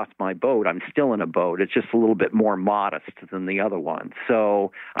when I lost my boat. I'm still in a boat. It's just a little bit more modest than the other one.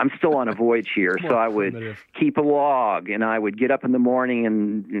 So I'm still on a voyage here. So I would keep a log, and I would get up in the morning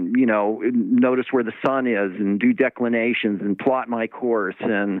and notice where the sun is and do declinations and plot my course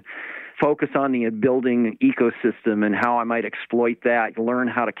and focus on the building ecosystem and how I might exploit that, learn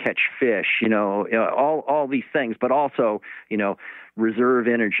how to catch fish, all these things, but also, reserve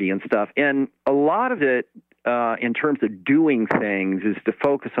energy and stuff. And a lot of it, in terms of doing things, is to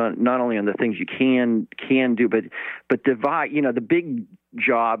focus on not only on the things you can do, but divide. The big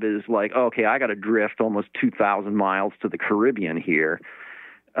job is like, okay, I got to drift almost 2,000 miles to the Caribbean here,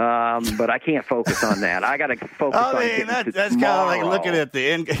 but I can't focus on that. I got to focus on. That's kind of like looking at the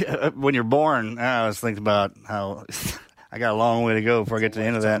end when you're born. I was thinking about how I got a long way to go before I get to the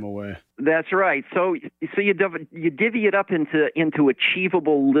end of that. That's right. So you divvy it up into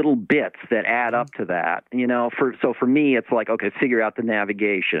achievable little bits that add up to that. For me, it's like, okay, figure out the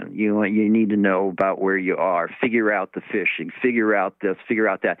navigation. You need to know about where you are. Figure out the fishing. Figure out this. Figure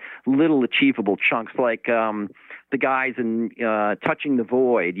out that. Little achievable chunks, like the guys in Touching the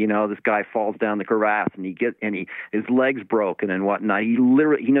Void. This guy falls down the crevasse and his leg's broken and whatnot. He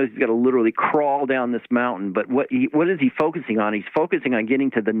knows he's got to literally crawl down this mountain. But what is he focusing on? He's focusing on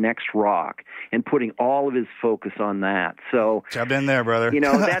getting to the next rock and putting all of his focus on that. So I've been there, brother.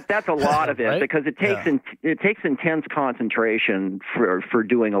 That's a lot of it, right? Because it takes intense concentration for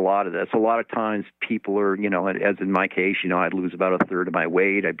doing a lot of this. A lot of times people are, as in my case, I'd lose about a third of my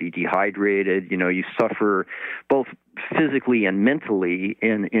weight. I'd be dehydrated. You suffer both physically and mentally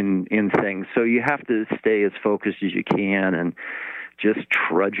in things. So you have to stay as focused as you can and just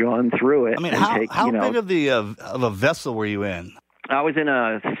trudge on through it. I mean, how big of a vessel were you in? I was in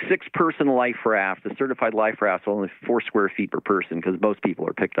a 6-person life raft. The certified life raft is only 4 square feet per person, because most people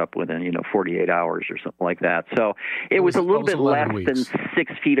are picked up within 48 hours or something like that. So it was a little bit less than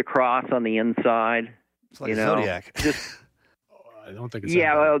 6 feet across on the inside. It's like a Zodiac. I don't think it's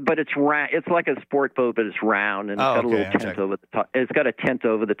but it's round. It's like a sport boat, but it's round, and it's got a little tent over the top. It's got a tent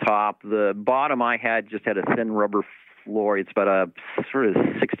over the top. The bottom I had just had a thin rubber floor. It's about a sort of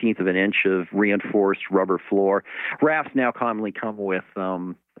 1/16 of an inch of reinforced rubber floor. Rafts now commonly come with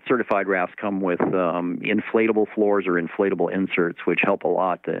certified rafts come with inflatable floors or inflatable inserts, which help a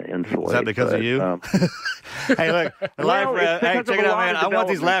lot to insulate. Is that because of you? Hey, look, life raft. Hey, check it out, man. I want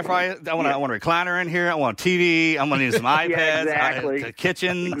these life rafts. I want a recliner in here. I want a TV. I'm gonna need some iPads. Exactly. A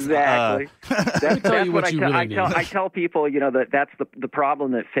kitchen. Exactly. That's what I tell people. That's the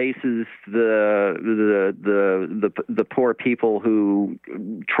problem that faces the poor people who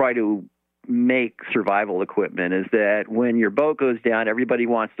try to make survival equipment, is that when your boat goes down, everybody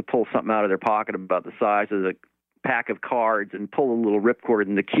wants to pull something out of their pocket about the size of the pack of cards and pull a little ripcord,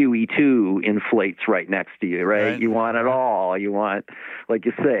 and the QE2 inflates right next to you, right? You want it all. You want, like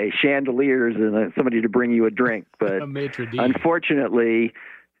you say, chandeliers and somebody to bring you a drink. But unfortunately,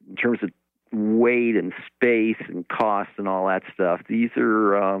 in terms of weight and space and cost and all that stuff, these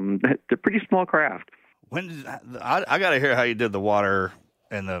are they're pretty small craft. I got to hear how you did the water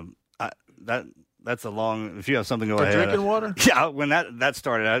and that's a long. If you have something, go ahead. Drinking water? Yeah, when that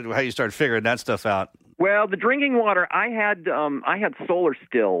started, how you started figuring that stuff out. Well, the drinking water, I had solar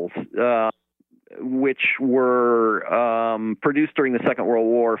stills, which were produced during the Second World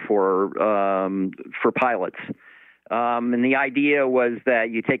War for pilots. And the idea was that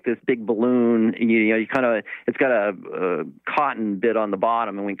you take this big balloon and you kind of, it's got a cotton bit on the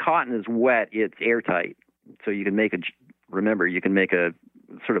bottom, and when cotton is wet, it's airtight. So you can make a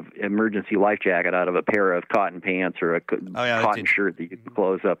sort of emergency life jacket out of a pair of cotton pants or a cotton shirt that you can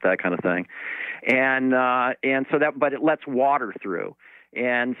close up, that kind of thing. And so but it lets water through.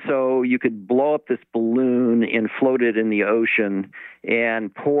 And so you could blow up this balloon and float it in the ocean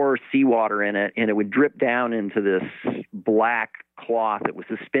and pour seawater in it, and it would drip down into this black cloth that was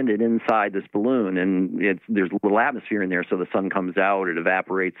suspended inside this balloon. And there's a little atmosphere in there, so the sun comes out, it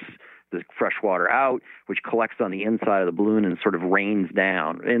evaporates the fresh water out, which collects on the inside of the balloon and sort of rains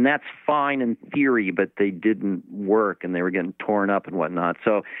down. And that's fine in theory, but they didn't work, and they were getting torn up and whatnot.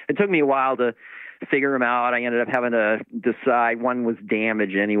 So it took me a while to figure them out. I ended up having to decide. One was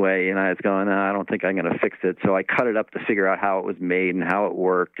damaged anyway, and I was going, I don't think I'm going to fix it. So I cut it up to figure out how it was made and how it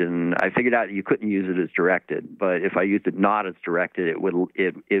worked, and I figured out you couldn't use it as directed. But if I used it not as directed, it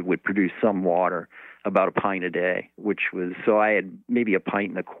would produce some water, about a pint a day, so I had maybe a pint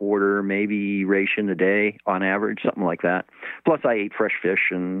and a quarter, maybe ration a day on average, something like that. Plus I ate fresh fish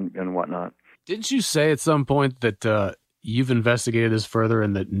and whatnot. Didn't you say at some point that you've investigated this further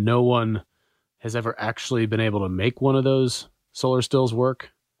and that no one has ever actually been able to make one of those solar stills work?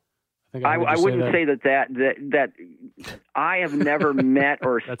 I wouldn't say that I have never met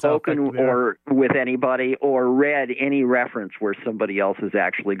or spoken or with anybody or read any reference where somebody else has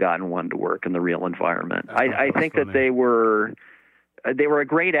actually gotten one to work in the real environment. I think that they were a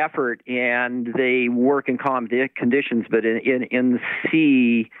great effort, and they work in calm conditions, but in the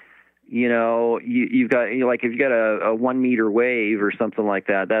sea, you've got like if you got a 1 meter wave or something like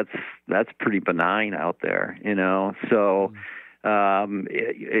that, that's pretty benign out there, so.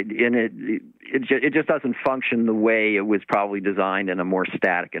 It just doesn't function the way it was probably designed in a more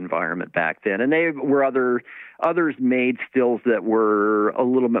static environment back then. And they were others made stills that were a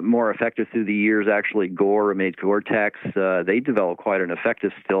little bit more effective through the years. Actually, Gore made Gore-Tex. They developed quite an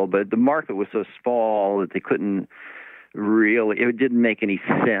effective still, but the market was so small that they couldn't it didn't make any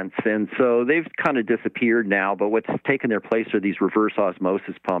sense. And so they've kind of disappeared now, but what's taken their place are these reverse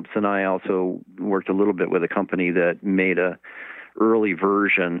osmosis pumps. And I also worked a little bit with a company that made a early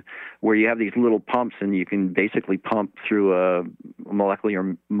version where you have these little pumps and you can basically pump through a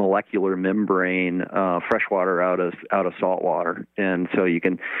molecular membrane fresh water out of salt water. And so you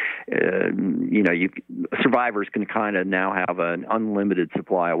can survivors can kind of now have an unlimited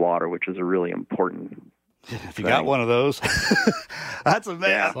supply of water, which is a really important if you got one of those. That's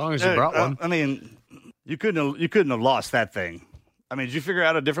amazing. As long as you brought one. I mean, you couldn't have lost that thing. I mean, did you figure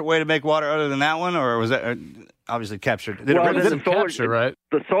out a different way to make water other than that one, or was that obviously captured? Capture, right?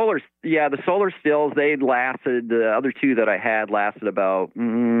 The solar stills, they'd lasted. The other two that I had lasted about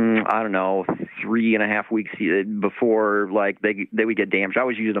 3.5 weeks before they would get damaged. I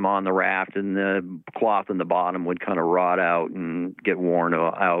was using them on the raft, and the cloth in the bottom would kind of rot out and get worn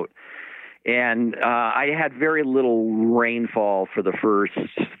out. And I had very little rainfall for the first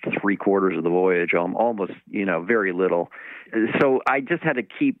 3/4 of the voyage, almost, very little. So I just had to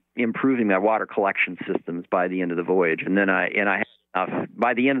keep improving my water collection systems by the end of the voyage. And then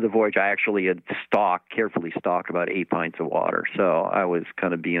by the end of the voyage, I actually had carefully stocked about 8 pints of water. So I was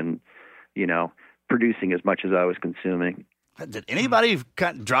kind of being, producing as much as I was consuming. Did anybody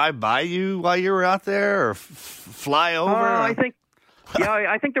drive by you while you were out there or fly over? I think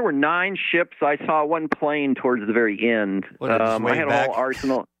there were 9 ships. I saw one plane towards the very end. I had a whole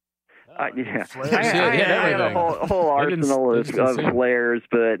arsenal. I had a whole arsenal of flares,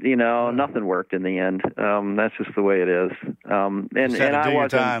 but nothing worked in the end. That's just the way it is. And I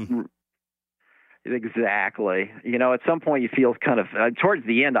wasn't exactly. At some point you feel kind of towards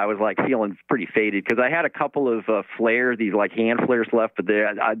the end. I was feeling pretty faded because I had a couple of flares, these hand flares left, but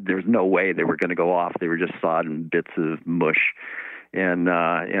there's no way they were going to go off. They were just sodden bits of mush. And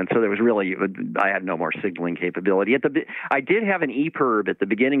so there was really, I had no more signaling capability. I did have an EPIRB at the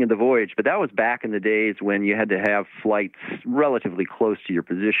beginning of the voyage, but that was back in the days when you had to have flights relatively close to your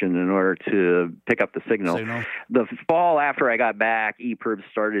position in order to pick up the signal. The fall after I got back, EPIRBs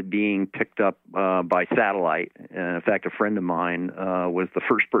started being picked up by satellite. And in fact, a friend of mine was the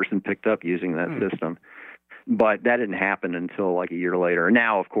first person picked up using that system. But that didn't happen until a year later.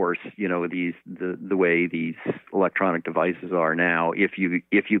 Now, of course, the way these electronic devices are now, if you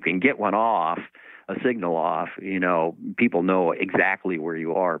can get a signal off, people know exactly where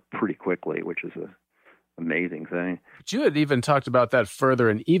you are pretty quickly, which is an amazing thing. But you had even talked about that further,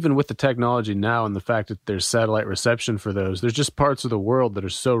 and even with the technology now and the fact that there's satellite reception for those, there's just parts of the world that are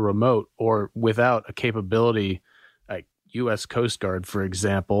so remote or without a capability U.S. Coast Guard, for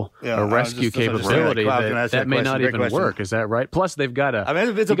example, a rescue capability that may not even work. Is that right? Plus, they've got to.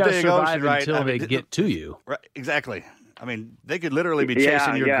 It's a big ocean, right? Until they get to you. Right, exactly. They could literally be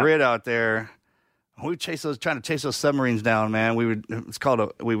chasing your grid out there. We trying to chase those submarines down, man. It's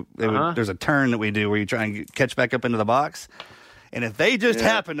called there's a turn that we do where you try and catch back up into the box. And if they just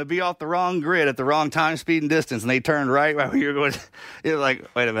happen to be off the wrong grid at the wrong time, speed, and distance, and they turn right where you're going, you're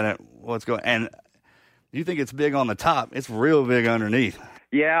like, wait a minute, what's going on? And you think it's big on the top. It's real big underneath.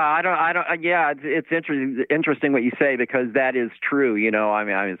 Yeah, it's interesting what you say, because that is true. I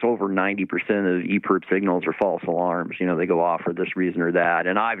mean, it's over 90% of EPIRB signals are false alarms. They go off for this reason or that.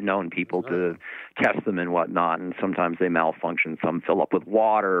 And I've known people to test them and whatnot, and sometimes they malfunction. Some fill up with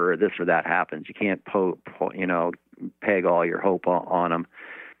water, or this or that happens. You can't peg all your hope on them.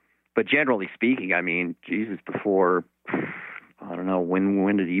 But generally speaking, I mean, Jesus, before, I don't know,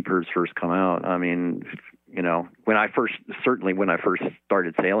 when did EPIRBs first come out? I mean, when I first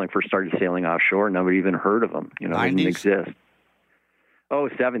started sailing offshore, nobody even heard of them. They didn't exist. Oh,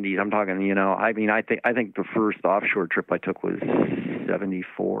 70s. I'm talking, I mean, I think the first offshore trip I took was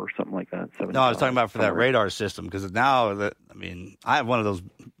 74, something like that. No, I was talking about for that radar system, because now I have one of those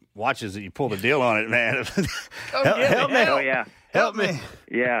watches that you pull the deal on it, man. Help me. Oh, yeah. Help me.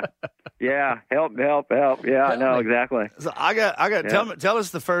 Yeah. Help. Yeah, no, exactly. So I got. Tell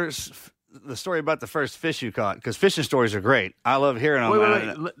us the story about the first fish you caught, because fishing stories are great. I love hearing them.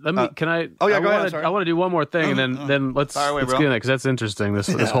 Wait. Let me. Can I? Oh yeah, go ahead. I want to do one more thing, and then let's get in there, because that's interesting. This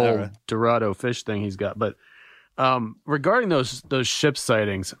whole Dorado fish thing he's got. But regarding those ship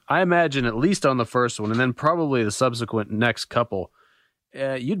sightings, I imagine at least on the first one, and then probably the subsequent next couple,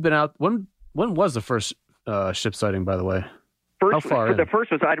 you'd been out. When was the first ship sighting, by the way? The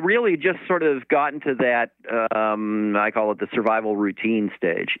first was, I'd really just sort of gotten to that, I call it the survival routine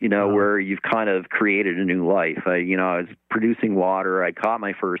stage, where you've kind of created a new life. I was producing water. I caught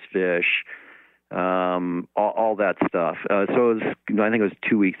my first fish, all that stuff. So it was, I think it was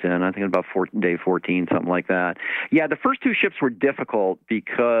 2 weeks in. I think about day 14, something like that. Yeah, the first two ships were difficult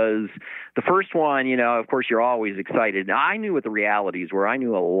because the first one, of course, you're always excited. Now, I knew what the realities were. I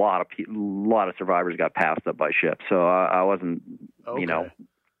knew a lot of survivors got passed up by ships, so I wasn't, You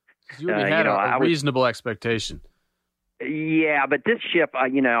had a reasonable expectation. Yeah, but this ship,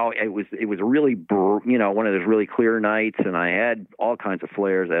 it was really, one of those really clear nights, and I had all kinds of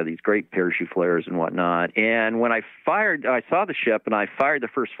flares. I had these great parachute flares and whatnot. And when I saw the ship and I fired the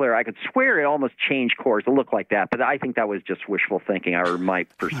first flare, I could swear it almost changed course. It looked like that, but I think that was just wishful thinking or my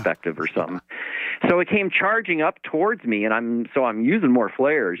perspective or something. So it came charging up towards me, and I'm using more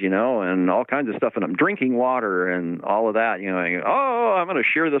flares, and all kinds of stuff, and I'm drinking water and all of that. I'm going to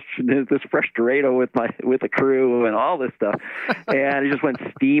share this fresh Dorado with the crew and all this stuff, and it just went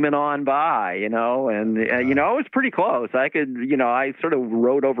steaming on by, it was pretty close. I could, I sort of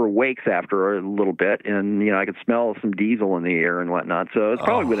rode over wakes after a little bit, and I could smell some diesel in the air and whatnot. So it's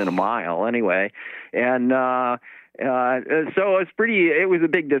probably within a mile anyway, and so it was a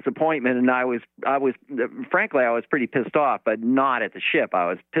big disappointment, and I was frankly, I was pretty pissed off, but not at the ship. I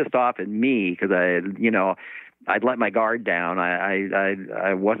was pissed off at me because I'd let my guard down.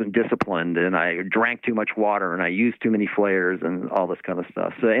 I wasn't disciplined, and I drank too much water, and I used too many flares and all this kind of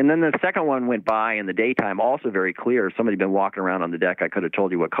stuff. So, and then the second one went by in the daytime, also very clear. If somebody had been walking around on the deck, I could have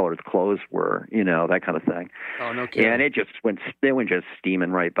told you what color the clothes were, that kind of thing. Oh, no kidding. And they went just steaming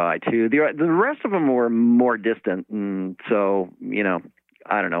right by too. The rest of them were more distant, and so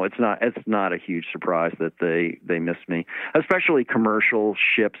I don't know. It's not a huge surprise that they missed me, especially commercial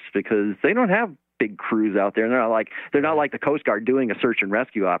ships, because they don't have big crews out there. They're not like the Coast Guard doing a search and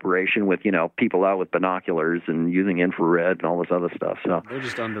rescue operation with people out with binoculars and using infrared and all this other stuff. So they're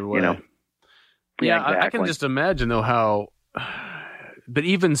just underway. Yeah, exactly. I can just imagine though how. But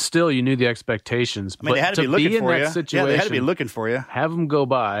even still, you knew the expectations. I mean, they had to be looking for you. Situation, they had to be looking for you. Have them go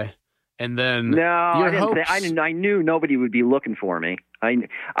by, and then no, I knew nobody would be looking for me. I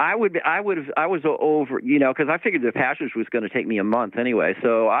was over, because I figured the passage was going to take me a month anyway.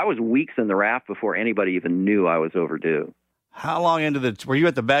 So I was weeks in the raft before anybody even knew I was overdue. How long were you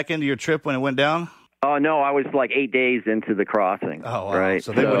at the back end of your trip when it went down? Oh, no, I was like 8 days into the crossing. Oh, wow. Right.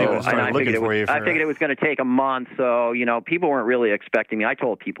 So they wouldn't even start looking for you. I figured it was going to take a month. So, people weren't really expecting me. I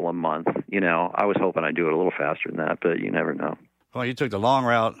told people a month, I was hoping I'd do it a little faster than that, but you never know. Well, you took the long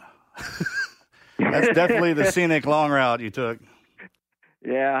route. That's definitely the scenic long route you took.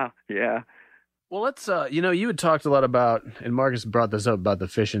 Yeah. Well, let's, you had talked a lot about, and Marcus brought this up about the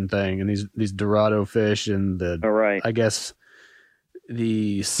fishing thing and these Dorado fish and I guess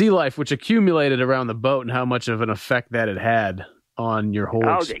the sea life which accumulated around the boat and how much of an effect that it had on your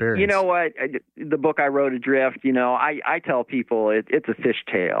whole experience. You know what? The book I wrote, Adrift, I tell people it's a fish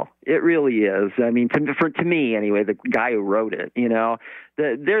tale. It really is. I mean, to me anyway, the guy who wrote it,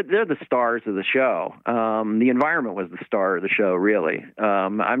 they're the stars of the show. The environment was the star of the show, really.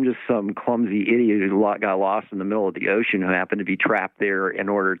 I'm just some clumsy idiot who got lost in the middle of the ocean who happened to be trapped there in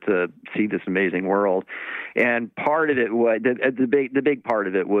order to see this amazing world. And part of it was the big part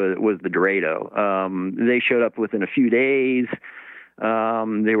of it was the Dorado. They showed up within a few days.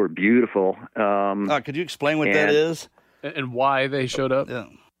 They were beautiful. Could you explain what that is? And why they showed up? Yeah.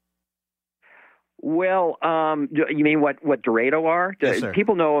 Well, you mean what Dorado are? Yes, sir.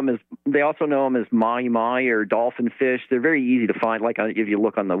 People know them they also know them as mahi-mahi or dolphin fish. They're very easy to find. Like if you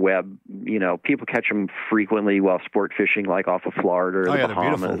look on the web, people catch them frequently while sport fishing, like off of Florida or the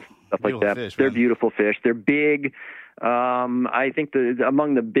Bahamas, stuff like that. Fish, they're beautiful fish. They're big. I think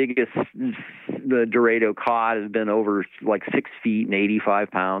among the biggest, the Dorado cod has been over like 6 feet and 85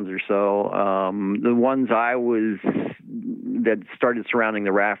 pounds or so. The ones that started surrounding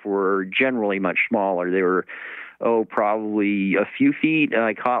the raft were generally much smaller. They were, probably a few feet. And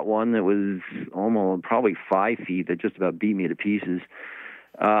I caught one that was probably 5 feet that just about beat me to pieces.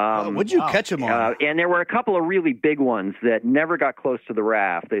 What'd you catch them on? And there were a couple of really big ones that never got close to the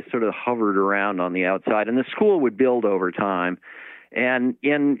raft. They sort of hovered around on the outside, and the school would build over time. And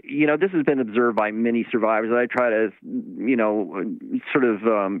this has been observed by many survivors. I try to, sort of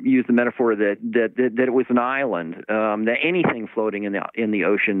use the metaphor that it was an island. That anything floating in the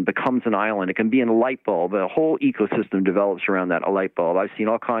ocean becomes an island. It can be in a light bulb. A whole ecosystem develops around that light bulb. I've seen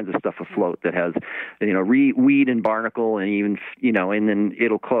all kinds of stuff afloat that has, weed and barnacle, and even, and then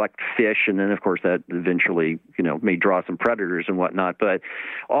it'll collect fish, and then of course that eventually, may draw some predators and whatnot. But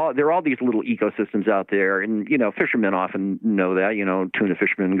there are all these little ecosystems out there, and fishermen often know that. Tuna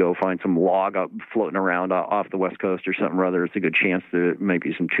fishermen go find some log up floating around off the west coast or something or other. It's a good chance there might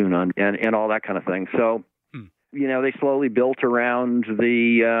be some tuna and all that kind of thing. So, they slowly built around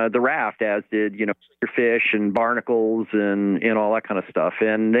the raft, as did, fish and barnacles and all that kind of stuff.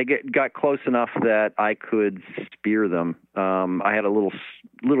 And they got close enough that I could spear them. I had a little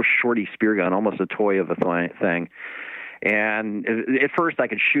shorty spear gun, almost a toy of a thing. And at first I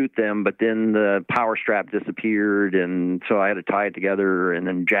could shoot them, but then the power strap disappeared, and so I had to tie it together and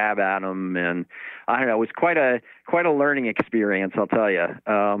then jab at them. And I don't know, it was quite a learning experience, I'll tell you.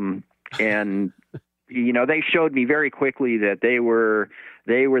 And they showed me very quickly that they were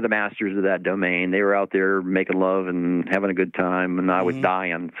the masters of that domain. They were out there making love and having a good time, and I was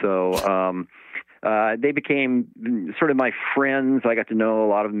dying. So they became sort of my friends. I got to know a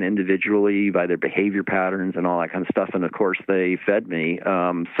lot of them individually by their behavior patterns and all that kind of stuff. And of course, they fed me.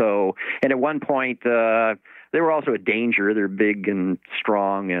 And at one point, they were also a danger. They're big and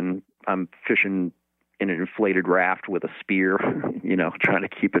strong, and I'm fishing in an inflated raft with a spear, trying to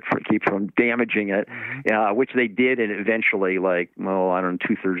keep from damaging it, which they did. And eventually,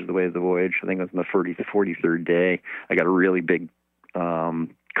 2/3 of the way of the voyage, I think it was on the 43rd day, I got a really big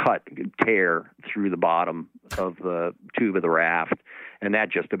tear through the bottom of the tube of the raft, and that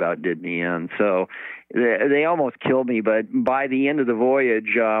just about did me in. So they almost killed me, but by the end of the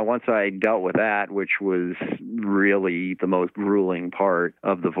voyage, once I dealt with that, which was really the most grueling part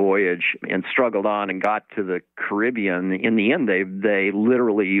of the voyage, and struggled on and got to the Caribbean, in the end, they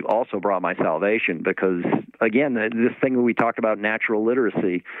literally also brought my salvation, because, again, this thing that we talked about, natural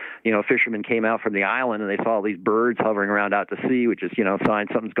literacy, fishermen came out from the island and they saw these birds hovering around out to sea, which is, sign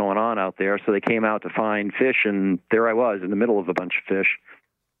something's going on out there. So they came out to find fish, and there I was in the middle of a bunch of fish.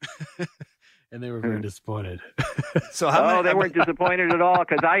 And they were very disappointed. They weren't disappointed at all,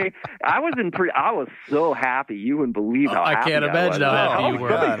 because I was so happy. You wouldn't believe how happy I was. I can't imagine how happy you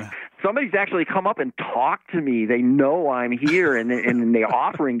were. Somebody's actually come up and talked to me. They know I'm here, and they're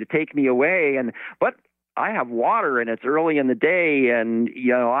offering to take me away. But I have water, and it's early in the day, and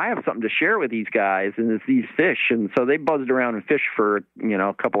I have something to share with these guys, and it's these fish. And so they buzzed around and fished for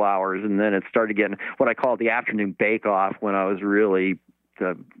a couple hours, and then it started getting what I call the afternoon bake-off, when I was really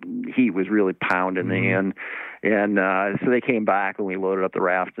the heat was really pounding me, and so they came back, and we loaded up the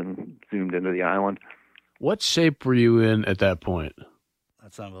raft and zoomed into the island. What shape were you in at that point?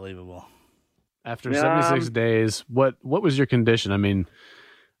 That's unbelievable. After 76 days, what was your condition? I mean,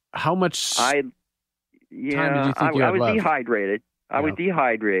 how much time did you think you had left? Dehydrated. I was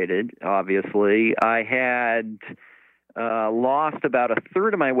dehydrated, obviously. I had lost about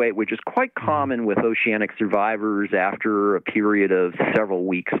 1/3 of my weight, which is quite common with oceanic survivors after a period of several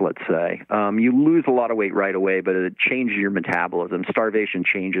weeks, let's say. You lose a lot of weight right away, but it changes your metabolism. Starvation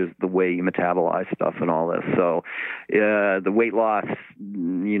changes the way you metabolize stuff and all this. So the weight loss,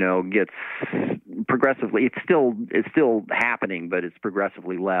 gets progressively, it's still happening, but it's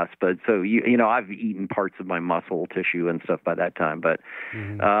progressively less. But so, I've eaten parts of my muscle tissue and stuff by that time, but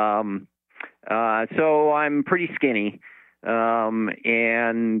so I'm pretty skinny,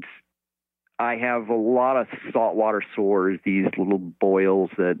 and I have a lot of saltwater sores, these little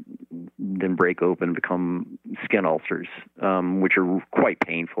boils that then break open and become skin ulcers, which are quite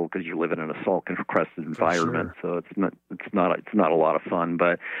painful because you're living in a salt-encrusted environment. Sure. So it's not a lot of fun,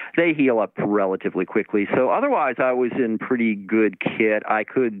 but they heal up relatively quickly. So otherwise, I was in pretty good kit.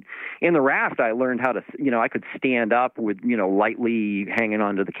 In the raft, I learned how to, I could stand up with, lightly hanging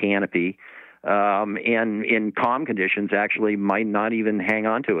onto the canopy. And in calm conditions, actually might not even hang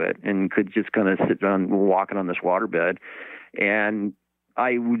on to it and could just kind of sit on walking on this waterbed. And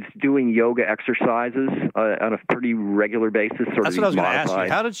I was doing yoga exercises on a pretty regular basis. That's what I was going to ask you.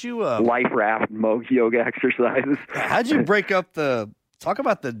 How did you life raft yoga exercises? How did you break up talk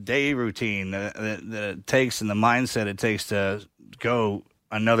about the day routine that it takes and the mindset it takes to go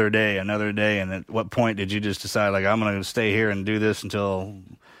another day, and at what point did you just decide, like, I'm going to stay here and do this until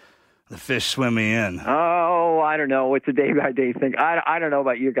the fish swim me in? Oh, I don't know. It's a day-by-day thing. I don't know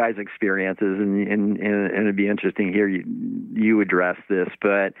about your guys' experiences, and it'd be interesting to hear you address this.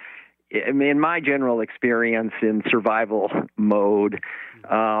 But in my general experience in survival mode,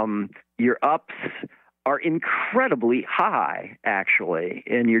 your ups are incredibly high, actually,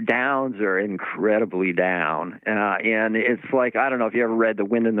 and your downs are incredibly down. And it's like, I don't know if you ever read The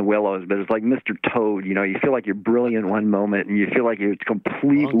Wind in the Willows, but it's like Mr. Toad. You feel like you're brilliant one moment, and you feel like you're a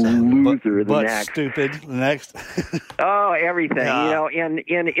complete loser the next. Stupid the next. Oh, everything. Yeah. And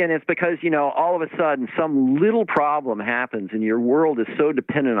it's because, all of a sudden some little problem happens, and your world is so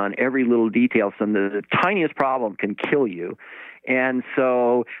dependent on every little detail, so the tiniest problem can kill you. And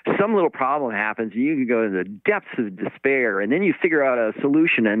so some little problem happens, and you can go to the depths of despair, and then you figure out a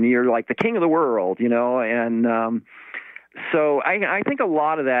solution, and you're like the king of the world, and so I think a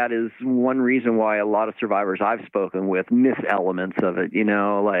lot of that is one reason why a lot of survivors I've spoken with miss elements of it,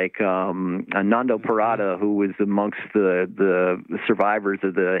 like Nando Parada, who was amongst the survivors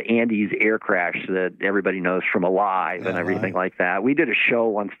of the Andes air crash that everybody knows from Alive and everything like that. We did a show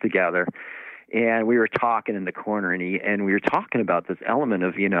once together. And we were talking in the corner, and we were talking about this element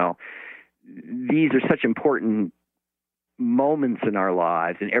of, these are such important moments in our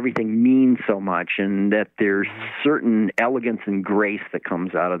lives, and everything means so much, and that there's certain elegance and grace that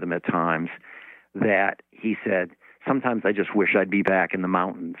comes out of them at times that he said, sometimes I just wish I'd be back in the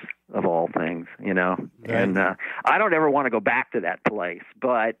mountains of all things, Right. And I don't ever want to go back to that place,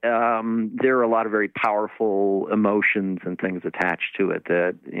 but there are a lot of very powerful emotions and things attached to it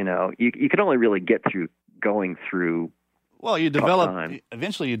that, you can only really get through going through. Well,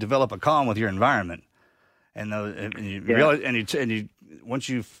 eventually you develop a calm with your environment, and you realize, and you once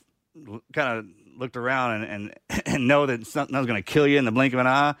you've kind of looked around and know that nothing's going to kill you in the blink of an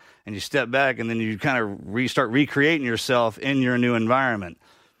eye, and you step back, and then you kind of start recreating yourself in your new environment.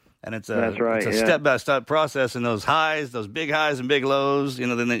 And it's a step-by-step process, and those highs, those big highs and big lows,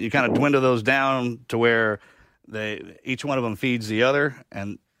 then you kind of dwindle those down to where each one of them feeds the other,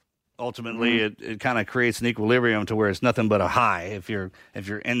 and ultimately it kind of creates an equilibrium to where it's nothing but a high if you're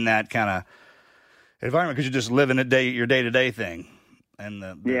in that kind of environment, because you're just living your day-to-day thing. And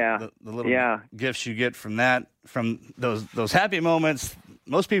the little gifts you get from that, from those happy moments,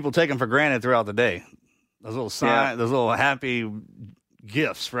 most people take them for granted throughout the day. Those little those little happy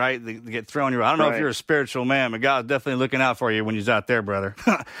gifts, right? They get thrown your way. I don't know if you're a spiritual man, but God's definitely looking out for you when he's out there, brother.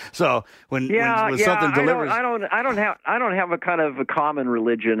 So when something delivers, I don't have a kind of a common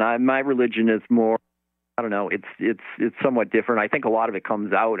religion. My religion is more, I don't know. It's somewhat different. I think a lot of it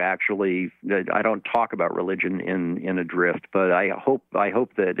comes out, actually. I don't talk about religion in Adrift, but I hope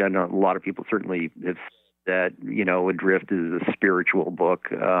that, I know a lot of people certainly have said that, Adrift is a spiritual book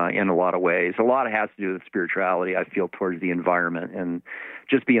in a lot of ways. A lot has to do with spirituality, I feel, towards the environment and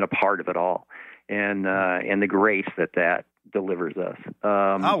just being a part of it all, and the grace that delivers us.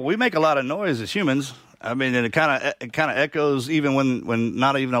 We make a lot of noise as humans. I mean, and it kind of echoes even when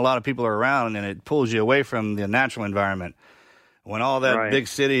not even a lot of people are around, and it pulls you away from the natural environment. When all that big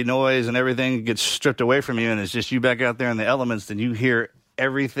city noise and everything gets stripped away from you, and it's just you back out there in the elements, then you hear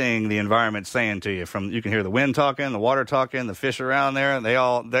everything the environment's saying to you. You can hear the wind talking, the water talking, the fish around there. They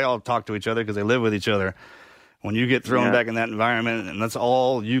all talk to each other because they live with each other. When you get thrown back in that environment, and that's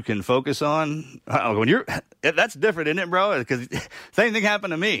all you can focus on, that's different, isn't it, bro? Because same thing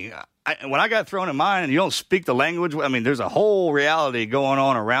happened to me. When I got thrown in mine, and you don't speak the language, I mean, there's a whole reality going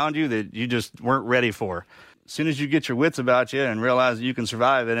on around you that you just weren't ready for. As soon as you get your wits about you and realize that you can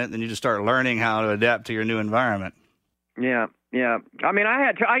survive in it, then you just start learning how to adapt to your new environment. Yeah. I mean,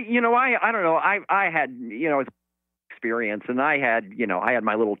 I don't know. I had, experience, and I had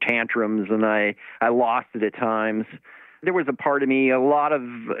my little tantrums, and I lost it at times. There was a part of me, a lot of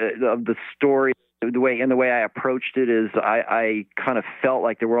the story, the way I approached it is I kind of felt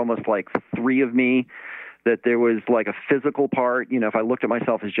like there were almost like three of me. that there was like a physical part. If I looked at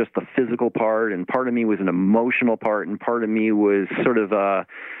myself as just the physical part, and part of me was an emotional part, and part of me was sort of a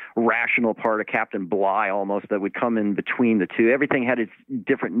rational part, of Captain Bligh almost, that would come in between the two. Everything had its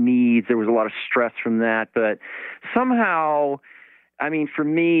different needs. There was a lot of stress from that, but somehow, I mean, for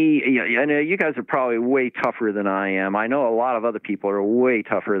me, I know you guys are probably way tougher than I am. I know a lot of other people are way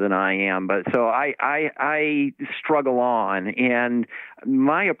tougher than I am, but so I struggle on, and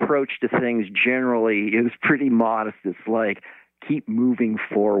my approach to things generally is pretty modest. It's like, keep moving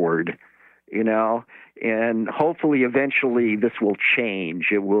forward, and hopefully eventually this will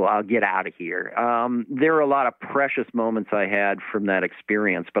change. I'll get out of here. There are a lot of precious moments I had from that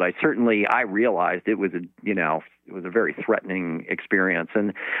experience, but I realized it was a very threatening experience.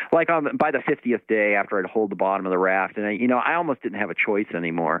 And like by the 50th day after I'd hold the bottom of the raft, and I almost didn't have a choice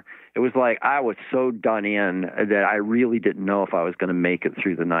anymore. It was like I was so done in that I really didn't know if I was going to make it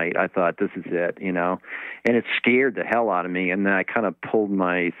through the night. I thought, this is it, and it scared the hell out of me. And then I kind of pulled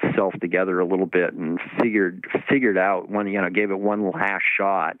myself together a little bit and figured out gave it one last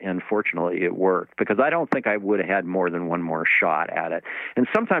shot. And fortunately it worked, because I don't think I would have had more than one more shot at it. And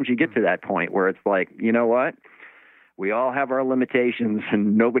sometimes you get to that point where it's like, you know what? We all have our limitations,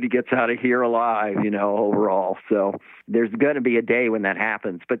 and nobody gets out of here alive, overall. So there's going to be a day when that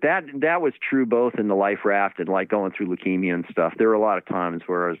happens. But that was true both in the life raft and like going through leukemia and stuff. There were a lot of times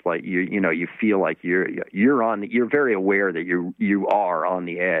where I was like, you feel like you're very aware that you are on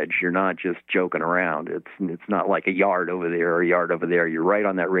the edge. You're not just joking around. It's not like a yard over there or a yard over there. You're right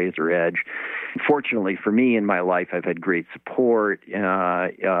on that razor edge. Fortunately for me in my life, I've had great support,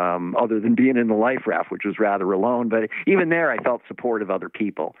 other than being in the life raft, which was rather alone. But even there, I felt support of other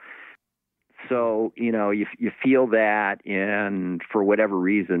people. So, you feel that, and for whatever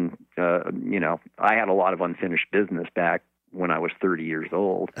reason, I had a lot of unfinished business back when I was 30 years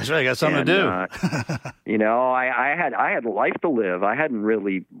old. That's right, you got something to do. I had life to live. I hadn't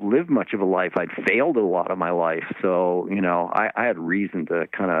really lived much of a life. I'd failed a lot of my life. So, I had reason to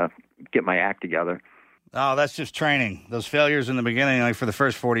kind of get my act together. Oh, that's just training. Those failures in the beginning, like for the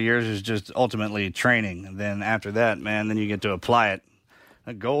first 40 years, is just ultimately training. And then after that, man, then you get to apply it.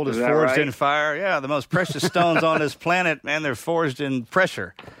 Gold is forged in fire. Yeah, the most precious stones on this planet, man, they're forged in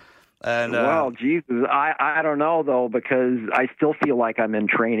pressure. And well, Jesus, I don't know though, because I still feel like I'm in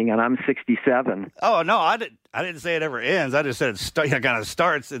training, and I'm 67. Oh no, I didn't say it ever ends. I just said it kind of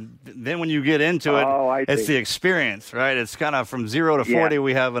starts, and then when you get into it, it's the experience, right? It's kind of from 0 to 40.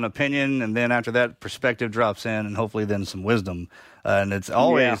 We have an opinion, and then after that, perspective drops in, and hopefully then some wisdom. And it's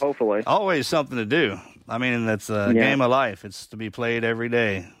always something to do. I mean, that's a game of life. It's to be played every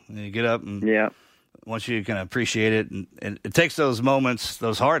day. You get up and once you can appreciate it, and it takes those moments,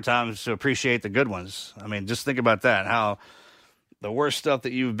 those hard times, to appreciate the good ones. I mean, just think about that, how the worst stuff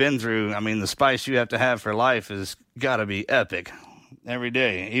that you've been through, I mean, the spice you have to have for life has got to be epic every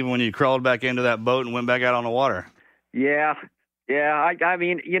day, even when you crawled back into that boat and went back out on the water. Yeah. I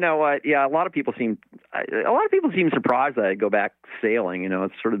mean, you know what? Yeah, a lot of people seem surprised that I go back sailing.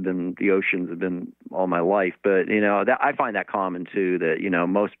 It's sort of been, the oceans have been all my life, but that I find that common too. That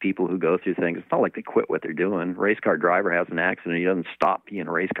most people who go through things, it's not like they quit what they're doing. Race car driver has an accident, he doesn't stop being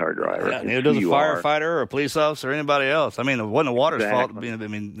a race car driver. Yeah, neither does a firefighter or a police officer or anybody else. I mean, it wasn't the water's fault. I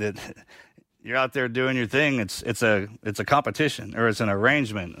mean that. You're out there doing your thing. It's a competition, or it's an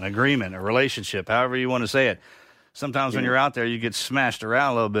arrangement, an agreement, a relationship, however you want to say it. Sometimes when you're out there, you get smashed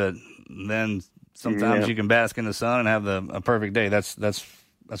around a little bit. And then sometimes you can bask in the sun and have a perfect day. That's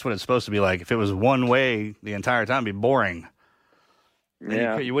what it's supposed to be like. If it was one way the entire time, it'd be boring.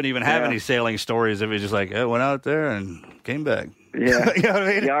 Yeah. You wouldn't even have any sailing stories if it was just like, I went out there and came back. Yeah. You know what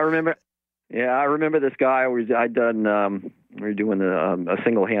I mean? Yeah, I remember this guy. We were doing a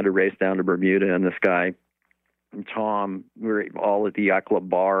single-handed race down to Bermuda, and this guy, Tom, we were all at the yacht club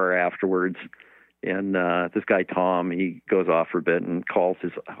bar afterwards. And this guy, Tom, he goes off for a bit and calls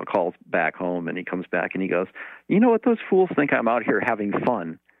back home, and he comes back and he goes, you know what, those fools think I'm out here having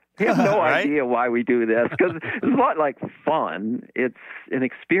fun. They have no idea why we do this, because it's not like fun. It's an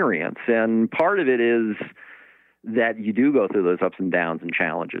experience. And part of it is that you do go through those ups and downs and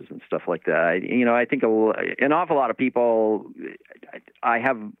challenges and stuff like that. I think an awful lot of people I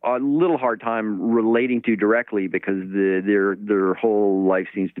have a little hard time relating to directly, because their whole life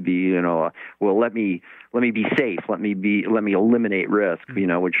seems to be, well, let me be safe, let me eliminate risk,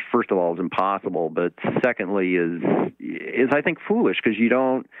 which first of all is impossible, but secondly is I think foolish, because you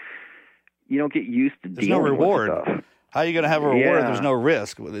don't get used to dealing with stuff. How are you going to have a reward if there's no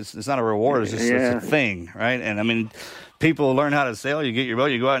risk? It's not a reward. It's just it's a thing, right? And I mean, people learn how to sail. You get your boat,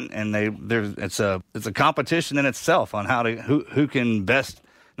 you go out, and it's a competition in itself on who can best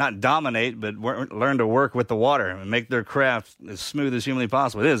not dominate, but learn to work with the water and make their craft as smooth as humanly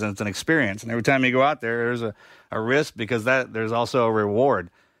possible. It is, and it's an experience. And every time you go out there, there's a risk because there's also a reward.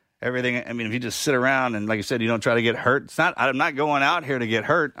 Everything. I mean, if you just sit around and, like you said, you don't try to get hurt. I'm not going out here to get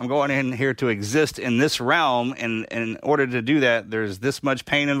hurt. I'm going in here to exist in this realm. And in order to do that, there's this much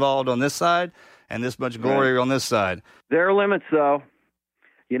pain involved on this side and this much glory on this side. There are limits, though.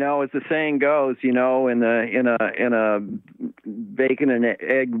 You know, as the saying goes, you know, in a bacon and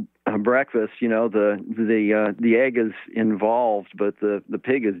egg breakfast, you know, the egg is involved, but the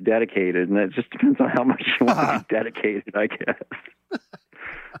pig is dedicated, and it just depends on how much you want to be dedicated, I guess.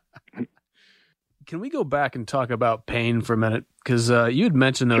 Can we go back and talk about pain for a minute? Because you had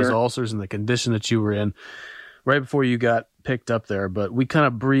mentioned those ulcers and the condition that you were in right before you got picked up there, but we kind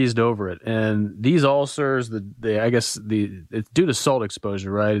of breezed over it. And these ulcers, it's due to salt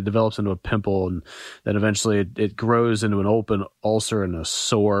exposure, right? It develops into a pimple, and then eventually it grows into an open ulcer and a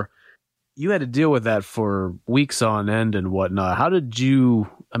sore. You had to deal with that for weeks on end and whatnot. How did you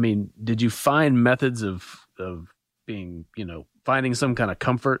find methods of being, you know, finding some kind of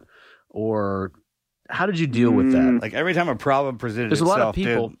comfort, or how did you deal with that? Like every time a problem presented itself,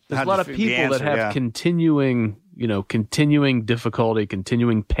 there's a lot of people that have continuing difficulty,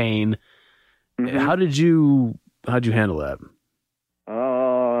 continuing pain. Mm-hmm. How did you handle that?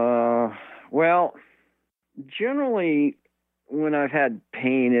 Well, generally when I've had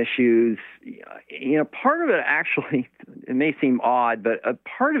pain issues, you know, part of it actually, it may seem odd, but a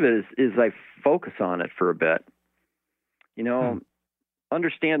part of it is I focus on it for a bit. You know,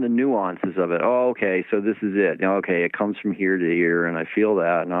 understand the nuances of it. Oh, okay, so this is it. Okay, it comes from here to here, and I feel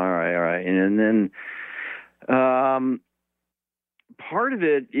that, and all right. And then part of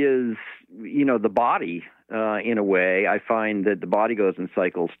it is, you know, the body, in a way. I find that the body goes in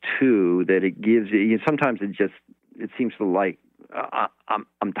cycles, too, that it gives you, sometimes it seems to like,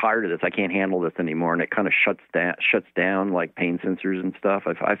 I'm tired of this. I can't handle this anymore, and it kind of shuts down like pain sensors and stuff.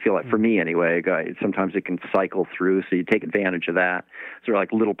 I feel like, for me anyway, sometimes it can cycle through, so you take advantage of that. Sort of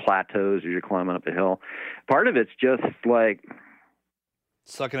like little plateaus as you're climbing up a hill. Part of it's just like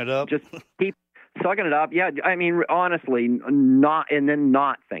sucking it up. Just keep sucking it up. Yeah, I mean, honestly, not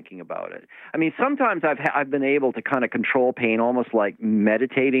thinking about it. I mean, sometimes I've been able to kind of control pain, almost like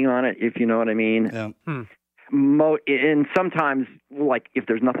meditating on it, if you know what I mean. Yeah. And sometimes, like, if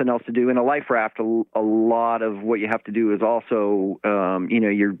there's nothing else to do in a life raft, a lot of what you have to do is also, you know,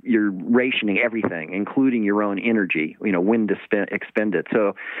 you're rationing everything, including your own energy, you know, when to expend it.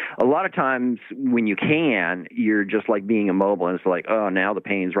 So a lot of times when you can, you're just like being immobile, and it's like, oh, now the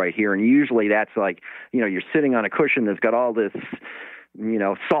pain's right here. And usually that's like, you know, you're sitting on a cushion that's got all this, you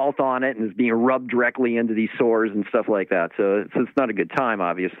know, salt on it, and it's being rubbed directly into these sores and stuff like that. So it's not a good time,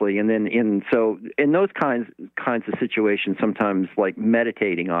 obviously. And then in those kinds of situations, sometimes like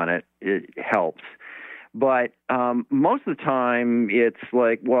meditating on it helps. But most of the time, it's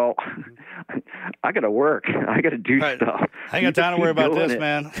like, well, I got to work. I got to do stuff. I ain't got time to worry about this,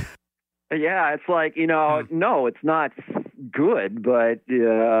 man. Yeah, it's like, you know, no, it's not good, but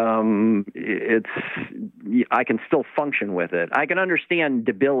I can still function with it. I can understand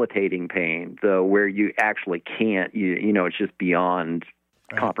debilitating pain, though, where you actually can't, you know, it's just beyond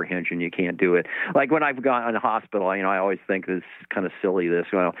comprehension. You can't do it. Like when I've gone in the hospital, you know, I always think this is kind of silly.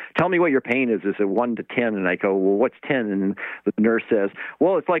 Tell me what your pain is. Is it 1 to 10? And I go, well, what's 10? And the nurse says,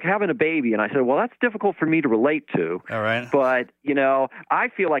 well, it's like having a baby. And I said, well, that's difficult for me to relate to. All right. But, you know, I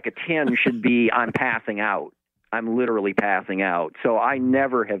feel like a 10 should be I'm passing out. I'm literally passing out. So I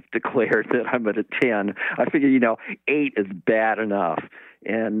never have declared that I'm at a 10. I figure, you know, 8 is bad enough.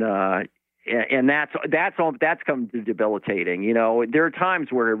 And that's come to debilitating. You know, there are times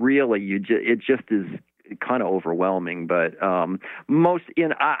where it just is kind of overwhelming. But I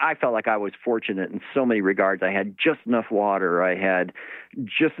felt like I was fortunate in so many regards. I had just enough water. I had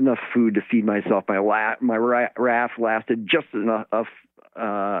just enough food to feed myself. My raft lasted just enough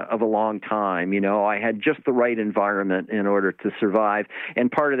of a long time. You know, I had just the right environment in order to survive.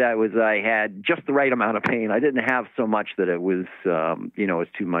 And part of that was I had just the right amount of pain. I didn't have so much that it was, you know, it was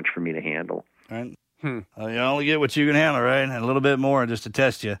too much for me to handle. Right. You only get what you can handle, right? And a little bit more just to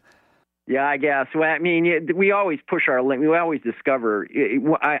test you. Yeah, I guess. Well, I mean, we always push our limit. We always discover.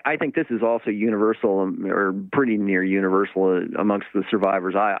 I think this is also universal, or pretty near universal amongst the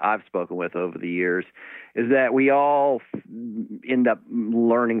survivors I've spoken with over the years, is that we all end up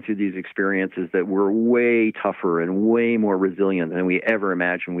learning through these experiences that we're way tougher and way more resilient than we ever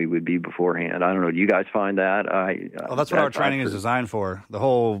imagined we would be beforehand. I don't know. Do you guys find that? Well, that's what our training is designed for. The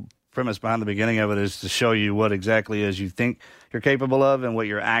whole premise behind the beginning of it is to show you what exactly is you think you're capable of and what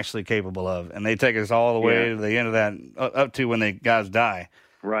you're actually capable of. And they take us all the way to the end of that, up to when the guys die.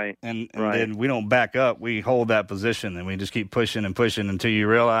 Right. And then we don't back up. We hold that position, and we just keep pushing and pushing until you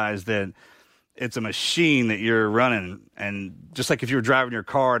realize that it's a machine that you're running. And just like if you were driving your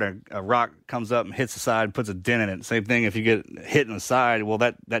car and a rock comes up and hits the side, puts a dent in it. Same thing if you get hit in the side, well,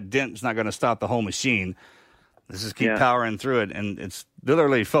 that dent's not going to stop the whole machine. Let's just keep powering through it. And it's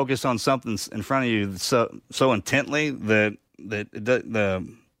literally focused on something in front of you so intently that the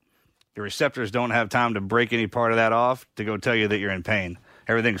receptors don't have time to break any part of that off to go tell you that you're in pain.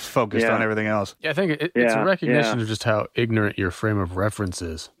 Everything's focused on everything else. Yeah, I think it's a recognition of just how ignorant your frame of reference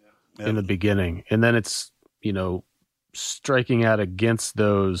is in the beginning. And then it's, striking out against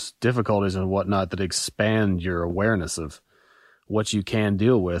those difficulties and whatnot that expand your awareness of what you can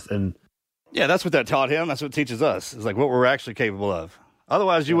deal with. And yeah, that's what that taught him. That's what it teaches us. It's like what we're actually capable of.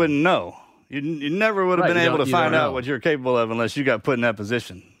 Otherwise, you wouldn't know. You never would have been able to find out what you're capable of unless you got put in that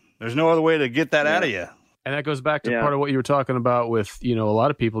position. There's no other way to get that out of you. And that goes back to part of what you were talking about with, a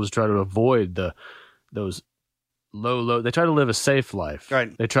lot of people just try to avoid those low. They try to live a safe life.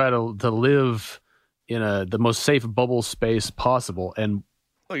 Right. They try to live in the most safe bubble space possible. And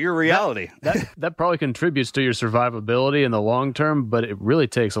your reality. That probably contributes to your survivability in the long term, but it really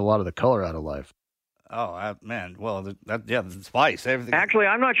takes a lot of the color out of life. Oh, man. Well, the spice, everything. Actually,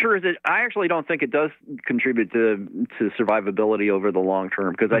 I'm not sure that I actually don't think it does contribute to survivability over the long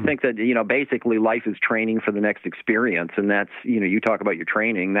term, because I think that, basically life is training for the next experience. And that's, you talk about your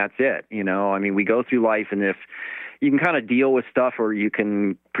training, that's it. I mean, we go through life, and if you can kind of deal with stuff or you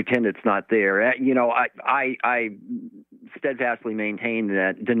can pretend it's not there. I steadfastly maintain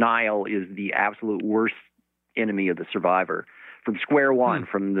that denial is the absolute worst enemy of the survivor. From square one,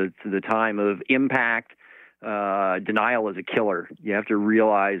 from the time of impact, denial is a killer. You have to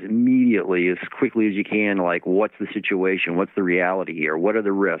realize immediately, as quickly as you can, like, what's the situation? What's the reality here? What are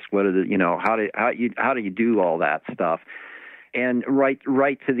the risks? What are the, how do you do all that stuff? And right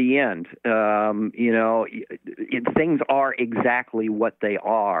to the end, things are exactly what they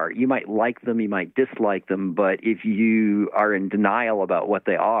are. You might like them, you might dislike them, but if you are in denial about what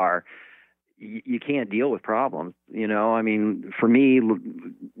they are, you can't deal with problems. I mean, for me,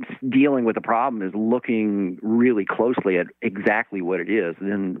 dealing with a problem is looking really closely at exactly what it is.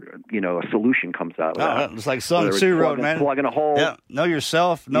 Then, a solution comes out. It's like Sun Tzu wrote, man. Plugging a hole. Yeah. Know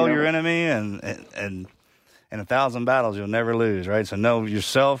yourself, know your enemy, and in 1,000 battles, you'll never lose, right? So know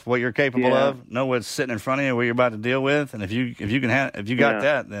yourself, what you're capable of, know what's sitting in front of you, what you're about to deal with. And if you got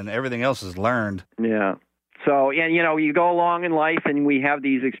that, then everything else is learned. Yeah. So, you go along in life and we have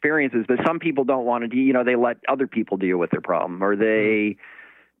these experiences, but some people don't want to, they let other people deal with their problem, or they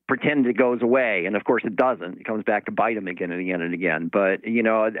pretend it goes away. And of course it doesn't. It comes back to bite them again and again and again. But,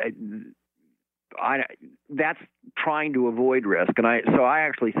 that's trying to avoid risk. And so I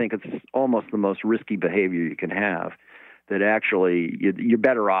actually think it's almost the most risky behavior you can have, that actually you're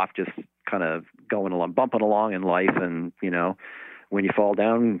better off just kind of going along, bumping along in life. And, when you fall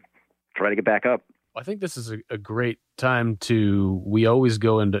down, try to get back up. I think this is a great time we always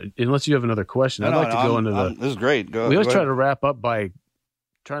go into, unless you have another question. This is great. We always try to wrap up by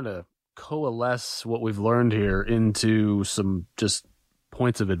trying to coalesce what we've learned here into some just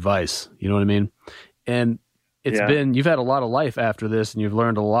points of advice. You know what I mean? And you've had a lot of life after this, and you've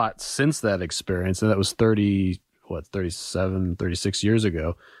learned a lot since that experience. And that was 37, 36 years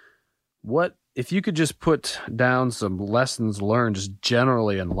ago. What, if you could just put down some lessons learned just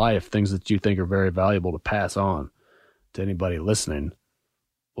generally in life, things that you think are very valuable to pass on to anybody listening,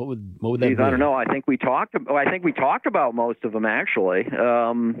 what would that be? I don't know. I think we talked about most of them, actually.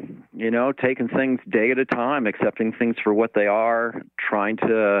 Taking things day at a time, accepting things for what they are, trying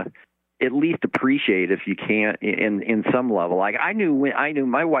to at least appreciate, if you can't, in some level. Like I knew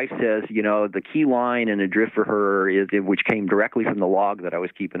my wife says, the key line in Adrift for her is, which came directly from the log that I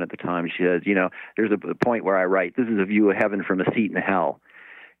was keeping at the time. She says, there's a point where I write, "This is a view of heaven from a seat in hell."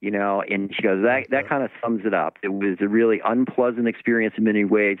 And she goes, that kind of sums it up. It was a really unpleasant experience in many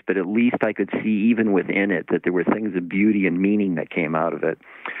ways, but at least I could see even within it that there were things of beauty and meaning that came out of it.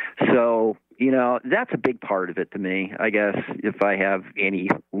 So, that's a big part of it to me, I guess, if I have any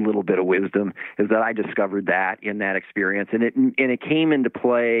little bit of wisdom, is that I discovered that in that experience. And it came into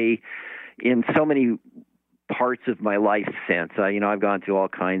play in so many parts of my life since. I've gone through all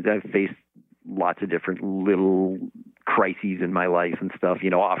kinds. I've faced lots of different little crises in my life and stuff,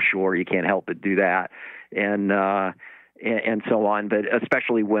 offshore, you can't help but do that. And so on, but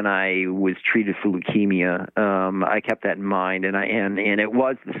especially when I was treated for leukemia, I kept that in mind, and it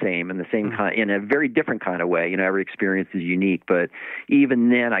was the same, in the same kind, in a very different kind of way. Every experience is unique, but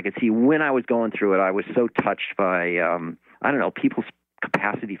even then, I could see when I was going through it, I was so touched by, people's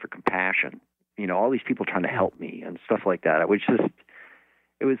capacity for compassion. All these people trying to help me and stuff like that.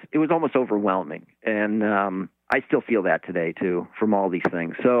 it was almost overwhelming. And I still feel that today too, from all these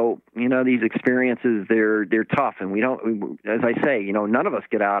things. So, these experiences, they're tough, and as I say, none of us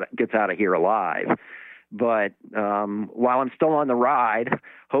gets out of here alive. But while I'm still on the ride,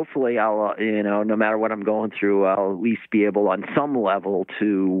 hopefully I'll, no matter what I'm going through, I'll at least be able on some level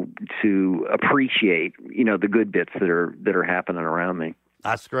to appreciate, the good bits that are happening around me.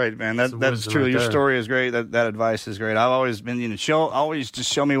 That's great, man. That's true. Your story is great. That advice is great. I've always been, always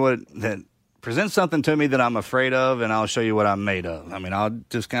just show me present something to me that I'm afraid of, and I'll show you what I'm made of. I mean, I'll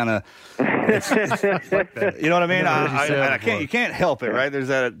just kind of, it's like that. You know what I mean? I can't, you can't help it, right? There's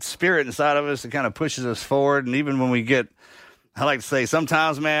that spirit inside of us that kind of pushes us forward. And even when we I like to say,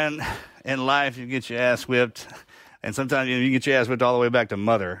 sometimes, man, in life, you get your ass whipped. And sometimes you get your ass whipped all the way back to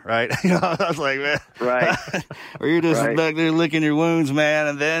mother, right? I was like, man. Right. Or you're just back there licking your wounds, man.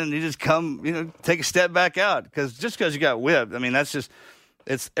 And then you just come, take a step back out. Because you got whipped, I mean, that's just,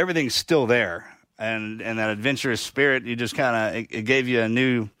 everything's still there. And that adventurous spirit, you just kind of, it gave you a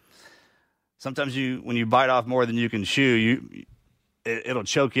new, sometimes when you bite off more than you can chew, it'll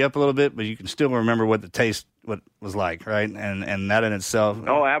choke you up a little bit, but you can still remember what what was like, right? And that in itself,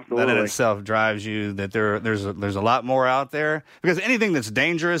 absolutely, that in itself drives you that there's a lot more out there, because anything that's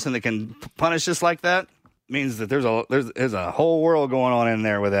dangerous and that can punish us like that means that there's a whole world going on in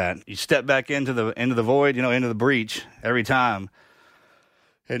there with that. You step back into the void, into the breach every time,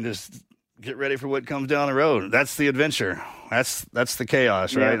 and just get ready for what comes down the road. That's the adventure. That's the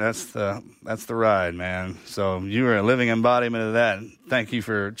chaos, right? Yeah. That's the ride, man. So you are a living embodiment of that. Thank you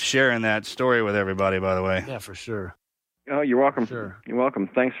for sharing that story with everybody, by the way. Yeah, for sure. Oh, you're welcome. Sure. You're welcome.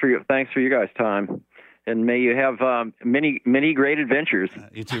 Thanks for you guys' time. And may you have many great adventures.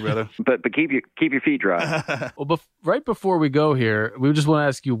 You too, brother. but keep your feet dry. Well, right before we go here, we just want to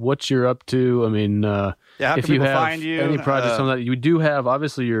ask you what you're up to. I mean, if you have any projects on that, you do have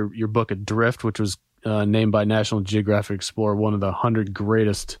obviously your book Adrift, which was named by National Geographic Explorer one of the 100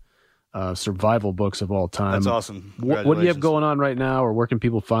 greatest survival books of all time. That's awesome. What do you have going on right now, or where can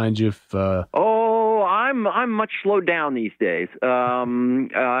people find you? I'm much slowed down these days. I'm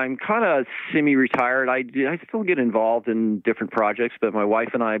kind of semi-retired. I still get involved in different projects, but my wife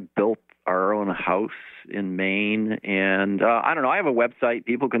and I built our own house in Maine, and I don't know. I have a website.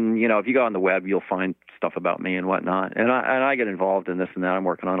 People can, if you go on the web, you'll find stuff about me and whatnot. And I get involved in this and that. I'm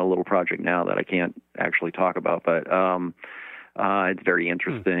working on a little project now that I can't actually talk about, but it's very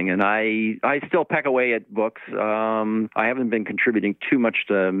interesting. And I still peck away at books. I haven't been contributing too much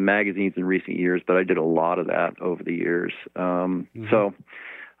to magazines in recent years, but I did a lot of that over the years. So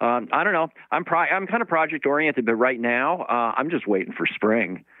I don't know. I'm kind of project oriented, but right now I'm just waiting for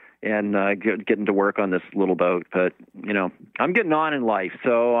spring and getting to work on this little boat. But I'm getting on in life,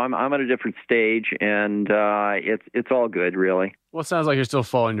 so I'm at a different stage, and it's all good, really. Well, it sounds like you're still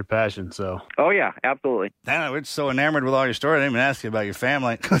following your passion. So. Oh yeah, absolutely. Dan, we're so enamored with all your story. I didn't even ask you about your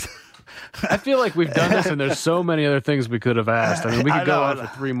family. I feel like we've done this, and there's so many other things we could have asked. I mean, we could go on for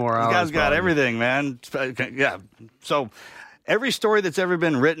 3 more hours. You guys got everything, man. Yeah. So every story that's ever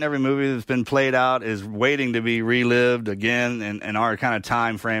been written, every movie that's been played out is waiting to be relived again in our kind of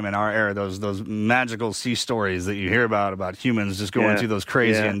time frame, in our era. Those magical sea stories that you hear about humans just going through those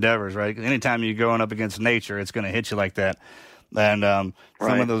crazy endeavors, right? Anytime you're going up against nature, it's going to hit you like that. And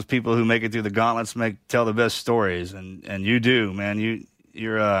some of those people who make it through the gauntlets tell the best stories, and you do, man.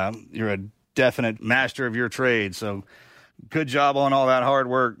 You're a definite master of your trade. So good job on all that hard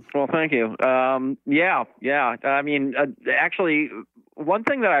work. Well, thank you. Yeah. I mean, actually, one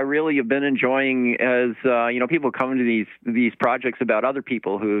thing that I really have been enjoying is people come to these projects about other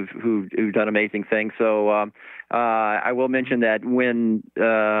people who've done amazing things. So I will mention that when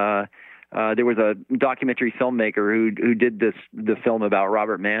there was a documentary filmmaker who did the film about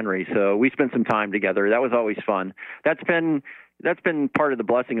Robert Manry. So we spent some time together. That was always fun. That's been part of the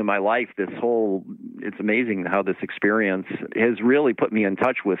blessing of my life. It's amazing how this experience has really put me in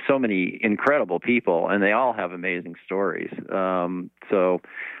touch with so many incredible people, and they all have amazing stories. So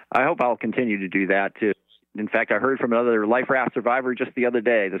I hope I'll continue to do that too. In fact, I heard from another life raft survivor just the other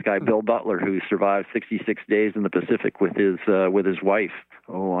day, this guy, Bill Butler, who survived 66 days in the Pacific with his wife.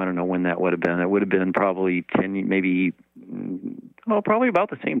 Oh, I don't know when that would have been. It would have been probably probably about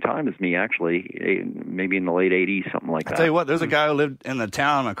the same time as me, actually, maybe in the late 80s, something like that. I'll tell you what, there's a guy who lived in the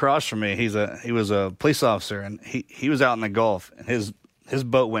town across from me. He was a police officer, and he was out in the Gulf, and his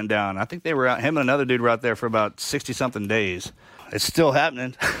boat went down. I think him and another dude were out there for about 60-something days. It's still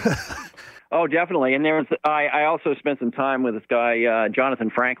happening. Oh, definitely. And I also spent some time with this guy, Jonathan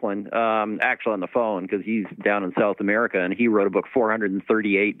Franklin, actually on the phone, because he's down in South America, and he wrote a book,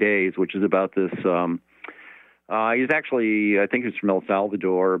 438 Days, which is about this He's actually, I think he's from El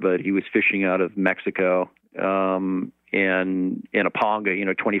Salvador, but he was fishing out of Mexico, and in a Ponga,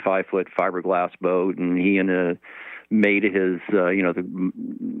 25-foot fiberglass boat, and he and a mate of his,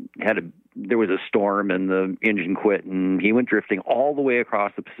 there was a storm and the engine quit, and he went drifting all the way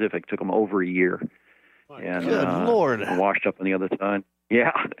across the Pacific. Took him over a year, and good Lord, washed up on the other side.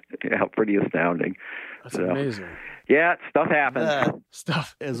 Yeah, pretty astounding. That's amazing. Yeah, stuff happens.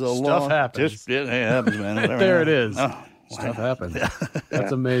 Stuff happens. Just, it happens, man. There it is. Oh, stuff happens.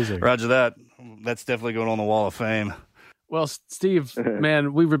 That's amazing. Roger that. That's definitely going on the Wall of Fame. Well, Steve,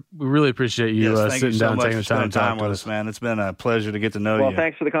 man, we really appreciate you sitting down, taking the time with us, man. It's been a pleasure to get to know you. Well,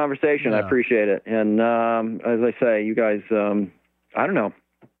 thanks for the conversation. I appreciate it. And as I say, you guys, I don't know,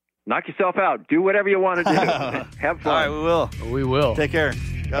 knock yourself out. Do whatever you want to do. Have fun. All right, we will. We will. Take care.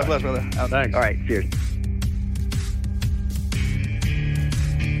 God bless, brother. Thanks. All right, cheers.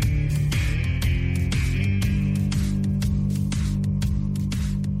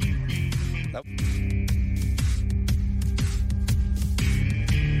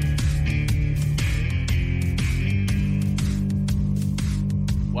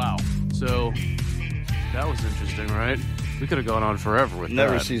 Wow. So that was interesting, right? We could have gone on forever with that.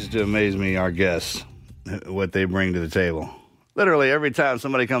 Never ceases to amaze me, our guests, what they bring to the table. Literally every time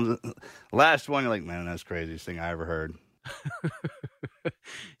somebody comes, last one, you're like, man, that's the craziest thing I ever heard.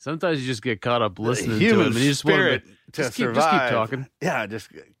 Sometimes you just get caught up listening to him, and you just spirit to survive. Just keep talking. Yeah, just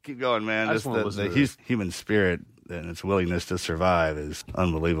keep going, man. I just want to listen to this. Human spirit and its willingness to survive is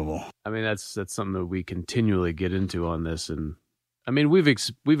unbelievable. I mean, that's something that we continually get into on this, and I mean, we've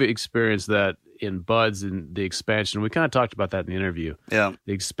experienced that in Buds and the expansion. We kind of talked about that in the interview. Yeah,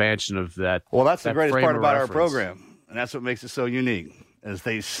 the expansion of that. Well, that's the greatest part about our program, and that's what makes it so unique. Is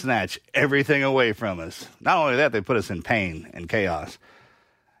they snatch everything away from us. Not only that, they put us in pain and chaos,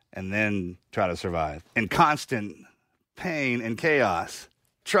 and then try to survive in constant pain and chaos.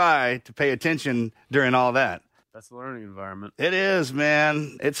 Try to pay attention during all that. That's the learning environment. It is,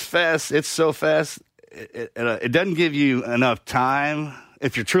 man. It's fast. It's so fast. It doesn't give you enough time.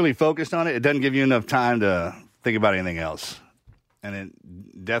 If you're truly focused on it, it doesn't give you enough time to think about anything else. And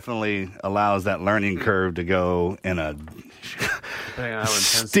it definitely allows that learning curve to go in a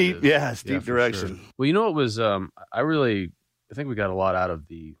steep direction. Sure. Well, you know what was, I think we got a lot out of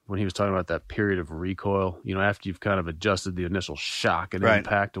when he was talking about that period of recoil, after you've kind of adjusted the initial shock and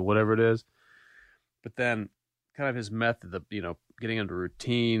impact or whatever it is. But then kind of his method of, getting into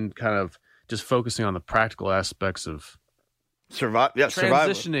routine, kind of just focusing on the practical aspects of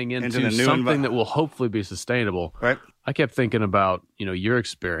transitioning into something that will hopefully be sustainable. Right. I kept thinking about, your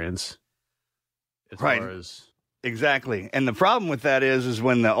experience as far as... Exactly. And the problem with that is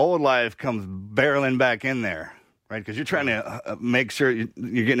when the old life comes barreling back in there, right? Because you're trying to make sure you're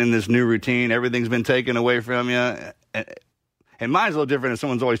getting in this new routine. Everything's been taken away from you. And mine's a little different if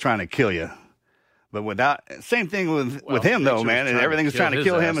someone's always trying to kill you. But same thing with him, though, man. And everything's trying to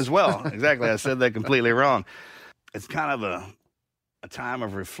kill him as well. Exactly. I said that completely wrong. It's kind of a time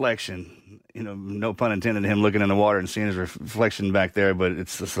of reflection. No pun intended, him looking in the water and seeing his reflection back there. But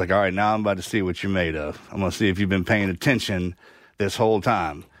it's just like, all right, now I'm about to see what you're made of. I'm going to see if you've been paying attention this whole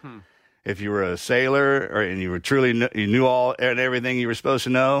time. If you were a sailor and you were you knew all and everything you were supposed to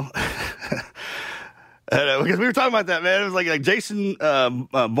know. Because we were talking about that, man. It was like Jason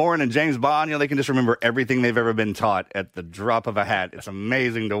Bourne and James Bond. They can just remember everything they've ever been taught at the drop of a hat. It's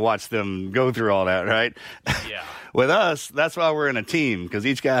amazing to watch them go through all that, right? Yeah. With us, that's why we're in a team, because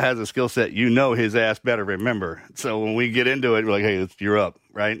each guy has a skill set his ass better remember. So when we get into it, we're like, hey, you're up,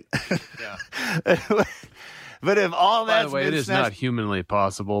 right? Yeah. But if all that's by the way, it is not humanly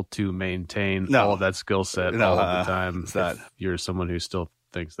possible to maintain all of that skill set all of the time. If you're someone who still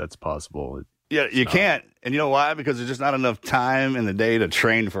thinks that's possible. Yeah, you can't. And you know why? Because there's just not enough time in the day to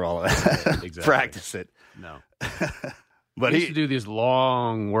train for all of that. Exactly. Practice it. No. But he used to do these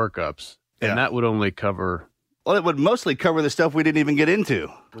long workups, and that would only cover... Well, it would mostly cover the stuff we didn't even get into.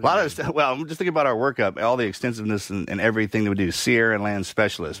 A lot of stuff. Well, I'm just thinking about our workup, all the extensiveness and everything that we do, SEER and land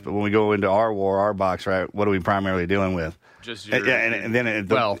specialist. But when we go into our box, right, what are we primarily dealing with? Just your... and then it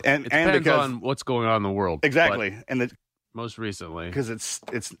depends on what's going on in the world. Exactly. And most recently. Because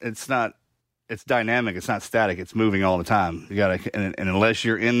it's not... It's dynamic. It's not static. It's moving all the time. You gotta, and unless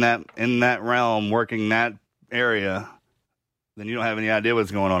you're in that realm, working that area, then you don't have any idea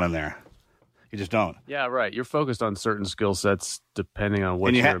what's going on in there. You just don't. Yeah, right. You're focused on certain skill sets depending on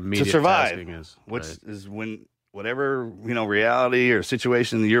what your immediate tasking is. Is when whatever reality or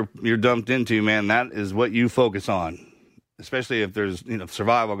situation you're dumped into, man. That is what you focus on, especially if there's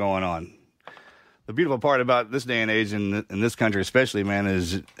survival going on. The beautiful part about this day and age in this country, especially, man,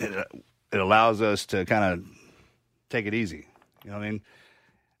 is it allows us to kind of take it easy. You know what I mean?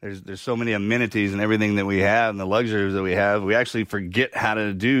 There's so many amenities and everything that we have and the luxuries that we have. We actually forget how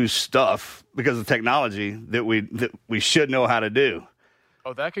to do stuff because of technology that we should know how to do.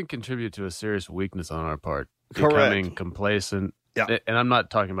 Oh, that can contribute to a serious weakness on our part. Correct. Becoming complacent. Yeah. And I'm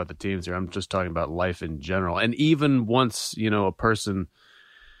not talking about the teams here. I'm just talking about life in general. And even once, a person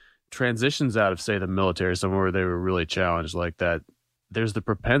transitions out of, say, the military, somewhere where they were really challenged like that, there's the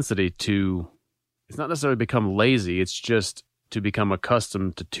propensity to, it's not necessarily become lazy. It's just to become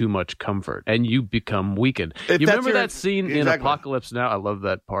accustomed to too much comfort, and you become weakened. You remember that scene in Apocalypse Now? I love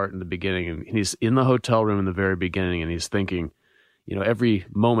that part in the beginning, and he's in the hotel room in the very beginning, and he's thinking, every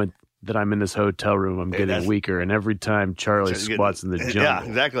moment that I'm in this hotel room, I'm getting weaker, and every time Charlie squats in the jungle, yeah,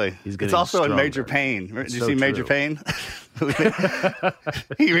 exactly. He's getting it's also stronger. in Major Payne. Did you see Major Payne?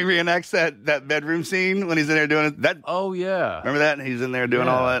 He reenacts that bedroom scene when he's in there doing that. Oh yeah, remember that? He's in there doing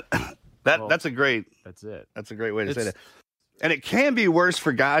all that. That's a great. That's it. That's a great way to say that. And it can be worse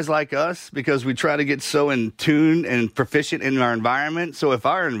for guys like us because we try to get so in tune and proficient in our environment. So if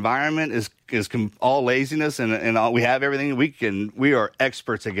our environment is all laziness and all, we have everything, we are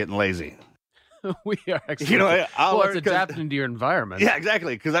experts at getting lazy. We are experts. It's adapting to your environment. Yeah,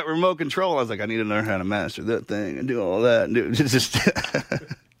 exactly. Because that remote control, I was like, I need to learn how to master that thing and do all that. And just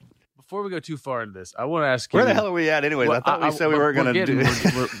Before we go too far into this, I want to ask you, where the hell are we at anyways? I thought we said we weren't going to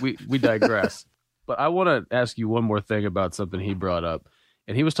do. We digress. But I want to ask you one more thing about something he brought up.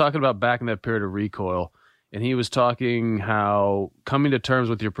 And he was talking about back in that period of recoil. And he was talking how coming to terms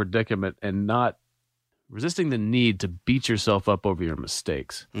with your predicament and not resisting the need to beat yourself up over your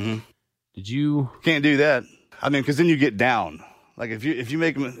mistakes. Mm-hmm. Did you? Can't do that. I mean, because then you get down. Like if you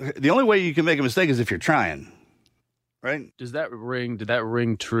make the only way you can make a mistake is if you're trying. Right? Did that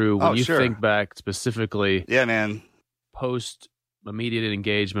ring true when you think back specifically? Yeah, man. Post immediate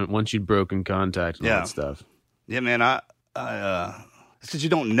engagement, once you'd broken contact and all that stuff. Yeah, man. It's because you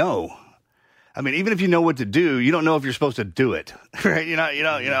don't know. I mean, even if you know what to do, you don't know if you're supposed to do it, right?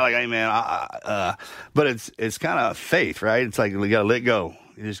 Like, hey, man, but it's kind of faith, right? It's like, we got to let go.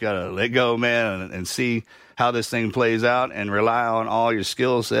 You just got to let go, man, and see how this thing plays out and rely on all your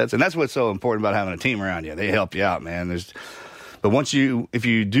skill sets. And that's what's so important about having a team around you. They help you out, man. But if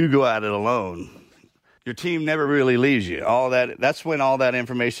you do go at it alone, your team never really leaves you. That's when all that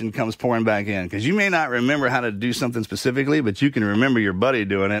information comes pouring back in. Because you may not remember how to do something specifically, but you can remember your buddy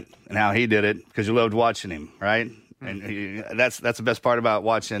doing it and how he did it because you loved watching him, right? Mm-hmm. And that's the best part about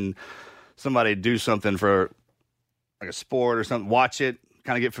watching somebody do something for like a sport or something. Watch it,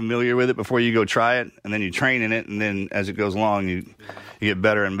 kind of get familiar with it before you go try it, and then you train in it, and then as it goes along, you get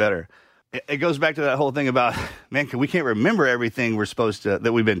better and better. It goes back to that whole thing about, man, we can't remember everything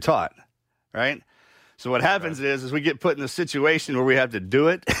that we've been taught, right? So what happens is we get put in a situation where we have to do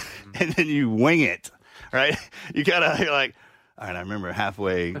it, and then you wing it, right? You're like, all right, I remember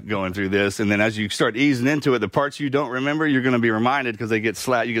halfway going through this, and then as you start easing into it, the parts you don't remember, you're going to be reminded because you get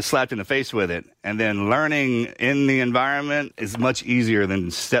slapped in the face with it. And then learning in the environment is much easier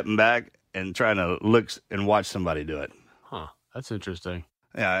than stepping back and trying to look and watch somebody do it. Huh, that's interesting.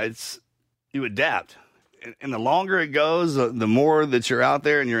 Yeah, you adapt. And the longer it goes, the more that you're out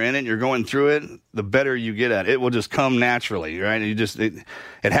there and you're in it, you're going through it, the better you get at it. It will just come naturally, right? It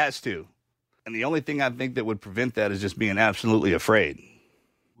has to. And the only thing I think that would prevent that is just being absolutely afraid.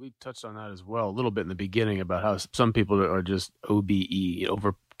 We touched on that as well a little bit in the beginning about how some people are just OBE,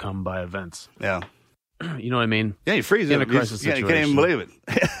 overcome by events. Yeah. You know what I mean? Yeah, you freeze in a crisis situation. You can't even believe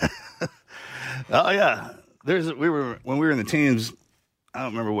it. Oh, yeah. When we were in the teams, I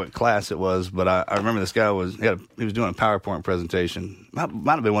don't remember what class it was, but I remember this guy was doing a PowerPoint presentation. Might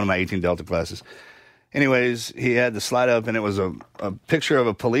have been one of my 18 Delta classes. Anyways, he had the slide up, and it was a picture of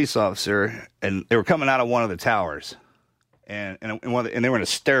a police officer, and they were coming out of one of the towers, and they were in a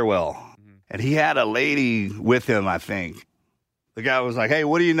stairwell, and he had a lady with him, I think. The guy was like, "Hey,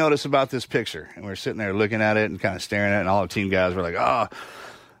 what do you notice about this picture?" And we were sitting there looking at it and kind of staring at it, and all the team guys were like,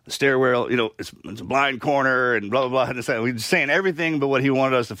 the stairwell, it's a blind corner and blah, blah, blah. We were saying everything but what he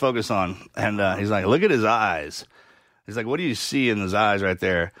wanted us to focus on. And he's like, look at his eyes. He's like, what do you see in his eyes right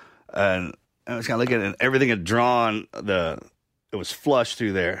there? And I was kind of looking at it, and everything had drawn, it was flushed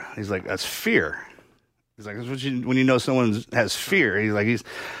through there. He's like, that's fear. He's like, that's when you know someone has fear. He's like,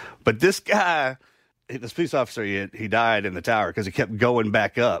 but this guy, this police officer, he died in the tower because he kept going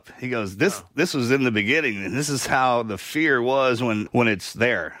back up. He goes, this was in the beginning, and this is how the fear was when it's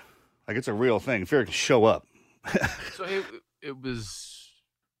there. Like, it's a real thing. Fear can show up. So he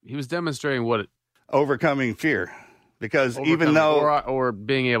was demonstrating overcoming fear, because even though or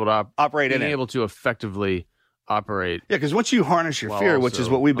being able to operate in it, being able to effectively operate. Yeah, because once you harness your fear, which is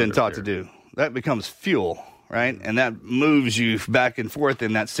what we've been taught to do, that becomes fuel. right? And that moves you back and forth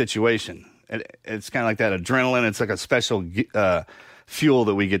in that situation. It's kind of like that adrenaline. It's like a special fuel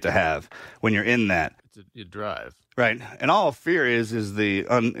that we get to have when you're in that. You drive. Right. And all fear is you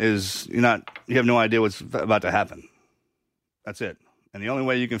have no idea what's about to happen. That's it. And the only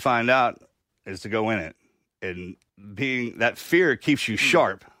way you can find out is to go in it. And that fear keeps you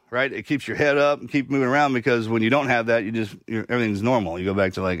sharp, right? It keeps your head up and keep moving around, because when you don't have that, everything's normal. You go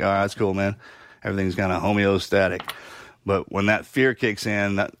back to like, all right, that's cool, man. Everything's kind of homeostatic. But when that fear kicks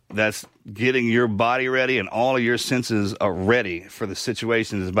in, that's getting your body ready, and all of your senses are ready for the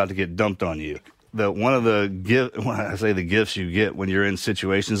situation that's about to get dumped on you. When I say the gifts you get when you're in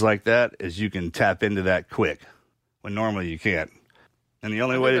situations like that is you can tap into that quick when normally you can't. And the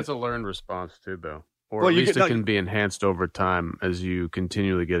only way that's a learned response too, though. Or at least it can be enhanced over time as you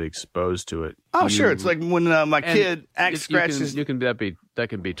continually get exposed to it. Oh, sure. It's like when my kid scratches. That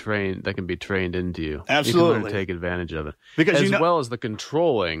can be trained into you. Absolutely. You can learn to take advantage of it. Because well as the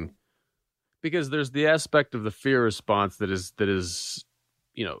controlling, because there's the aspect of the fear response that is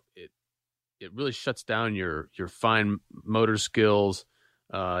it really shuts down your fine motor skills,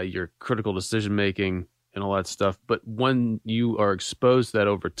 your critical decision making, and all that stuff. But when you are exposed to that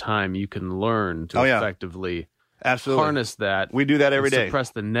over time, you can learn to effectively harness that. We do that every day.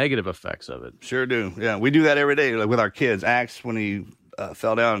 Suppress the negative effects of it. Sure do. Yeah, we do that every day, like with our kids. Axe, when he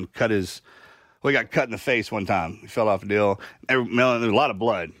fell down and he got cut in the face one time. He fell off a deal. There was a lot of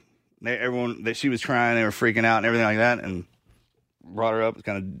blood. Everyone that she was crying, they were freaking out and everything like that, and brought her up,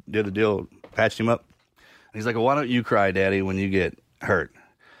 kind of did the deal, patched him up. And he's like, well, why don't you cry, Daddy, when you get hurt?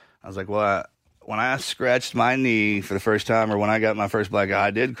 I was like, well, when I scratched my knee for the first time, or when I got my first black eye,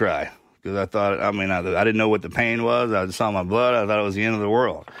 I did cry, because I didn't know what the pain was. I just saw my blood. I thought it was the end of the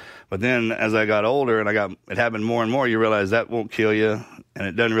world. But then as I got older and it happened more and more, you realize that won't kill you, and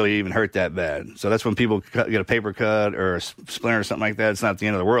it doesn't really even hurt that bad. So that's when people get a paper cut or a splinter or something like that. It's not the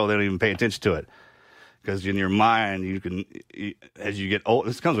end of the world. They don't even pay attention to it. Because in your mind, as you get old,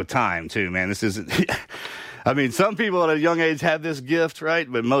 this comes with time too, man. This isn't, some people at a young age have this gift, right?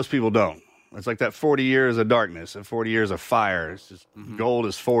 But most people don't. It's like that 40 years of darkness, 40 years of fire. It's just gold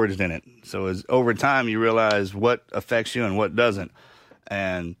is forged in it. So as over time, you realize what affects you and what doesn't.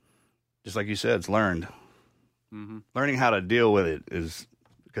 And just like you said, it's learned. Mm-hmm. Learning how to deal with it is,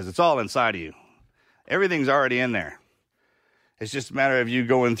 because it's all inside of you. Everything's already in there. It's just a matter of you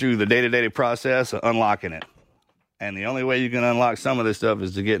going through the day-to-day process of unlocking it. And the only way you can unlock some of this stuff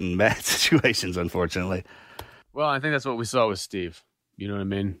is to get in bad situations, unfortunately. Well, I think that's what we saw with Steve. You know what I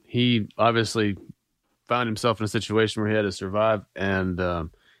mean? He obviously found himself in a situation where he had to survive,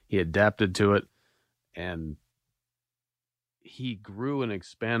 and he adapted to it. And he grew and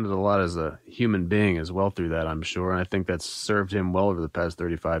expanded a lot as a human being as well through that, I'm sure. And I think that's served him well over the past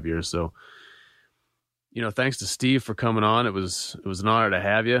 35 years. So, thanks to Steve for coming on. It was an honor to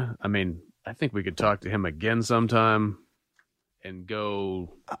have you. I think we could talk to him again sometime and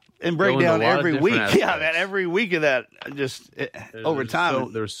go and break down every week. Yeah, man, every week of that. Over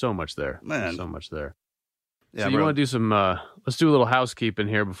time, there's so much there. Man, there's so much there. Yeah, so you want to do some? Let's do a little housekeeping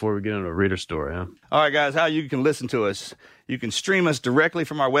here before we get into a reader story, huh? All right, guys. How you can listen to us? You can stream us directly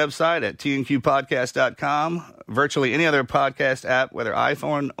from our website at tnqpodcast.com. Virtually any other podcast app, whether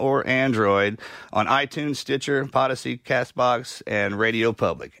iPhone or Android, on iTunes, Stitcher, Podyssey, Castbox, and Radio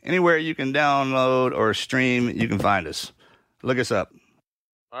Public. Anywhere you can download or stream, you can find us. Look us up.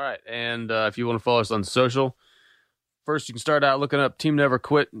 All right, and if you want to follow us on social, first you can start out looking up Team Never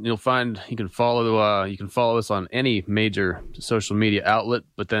Quit, and you'll find you can follow us on any major social media outlet.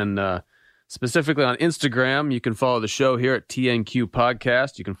 But then specifically on Instagram, you can follow the show here at TNQ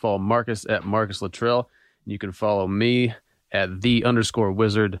Podcast. You can follow Marcus at Marcus Luttrell. And you can follow me at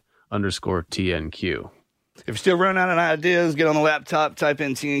 _wizard_TNQ. If you're still running out of ideas, get on the laptop, type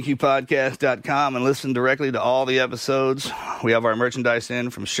in tnqpodcast.com, and listen directly to all the episodes. We have our merchandise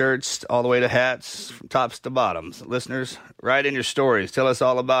in, from shirts all the way to hats, from tops to bottoms. Listeners, write in your stories. Tell us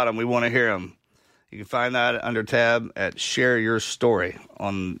all about them. We want to hear them. You can find that under tab at Share Your Story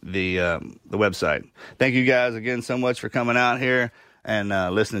on the website. Thank you guys again so much for coming out here and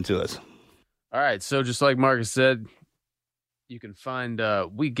listening to us. All right, so just like Marcus said, you can find,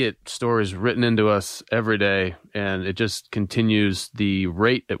 we get stories written into us every day, and it just continues. The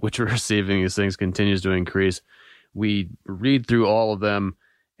rate at which we're receiving these things continues to increase. We read through all of them,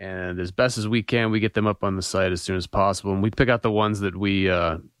 and as best as we can, we get them up on the site as soon as possible. And we pick out the ones that we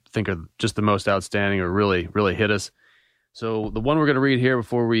think are just the most outstanding or really, really hit us. So the one we're going to read here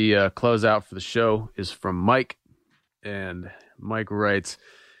before we close out for the show is from Mike. And Mike writes,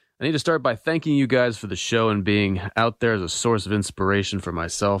 I need to start by thanking you guys for the show and being out there as a source of inspiration for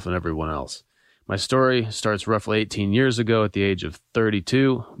myself and everyone else. My story starts roughly 18 years ago at the age of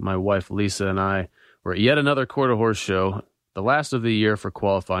 32. My wife Lisa and I were at yet another quarter horse show, the last of the year for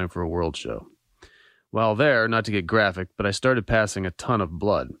qualifying for a world show. While there, not to get graphic, but I started passing a ton of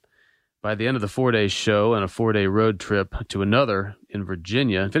blood. By the end of the 4-day show and a 4-day road trip to another in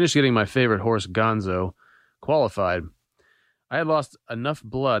Virginia, finished getting my favorite horse, Gonzo, qualified, I had lost enough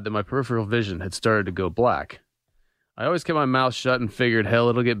blood that my peripheral vision had started to go black. I always kept my mouth shut and figured, hell,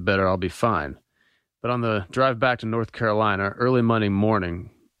 it'll get better, I'll be fine. But on the drive back to North Carolina, early Monday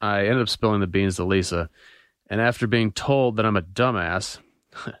morning, I ended up spilling the beans to Lisa, and after being told that I'm a dumbass,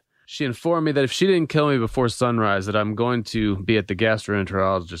 she informed me that if she didn't kill me before sunrise, that I'm going to be at the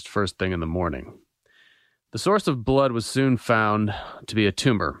gastroenterologist first thing in the morning. The source of blood was soon found to be a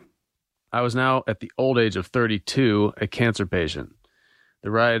tumor. I was now, at the old age of 32, a cancer patient.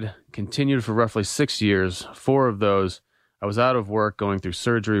 The ride continued for roughly 6 years. 4 of those, I was out of work going through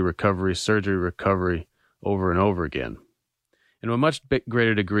surgery, recovery, over and over again. And to a much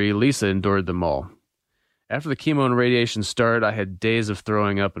greater degree, Lisa endured them all. After the chemo and radiation started, I had days of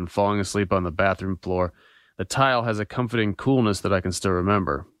throwing up and falling asleep on the bathroom floor. The tile has a comforting coolness that I can still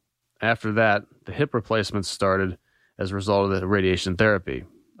remember. After that, the hip replacements started as a result of the radiation therapy.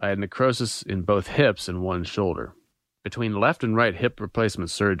 I had necrosis in both hips and one shoulder. Between left and right hip replacement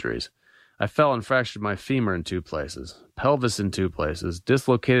surgeries, I fell and fractured my femur in 2 places, pelvis in 2 places,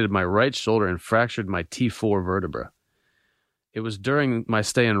 dislocated my right shoulder, and fractured my T4 vertebra. It was during my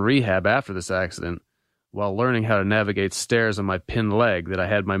stay in rehab after this accident, while learning how to navigate stairs on my pinned leg, that I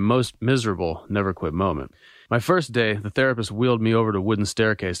had my most miserable never-quit moment. My first day, the therapist wheeled me over to a wooden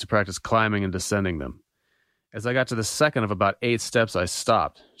staircase to practice climbing and descending them. As I got to the second of about 8 steps, I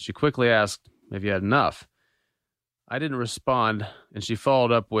stopped. She quickly asked, "Have you had enough?" I didn't respond, and she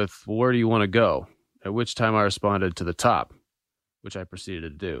followed up with, "Well, where do you want to go?" At which time I responded, "To the top," which I proceeded to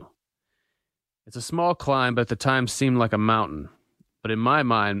do. It's a small climb, but at the time seemed like a mountain. But in my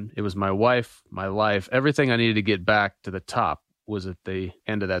mind, it was my wife, my life, everything I needed to get back to the top was at the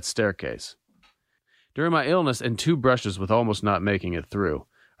end of that staircase. During my illness and 2 brushes with almost not making it through,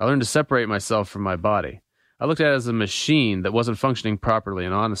 I learned to separate myself from my body. I looked at it as a machine that wasn't functioning properly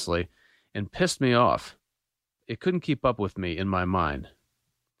and honestly, and pissed me off. It couldn't keep up with me in my mind.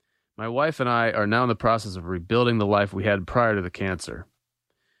 My wife and I are now in the process of rebuilding the life we had prior to the cancer.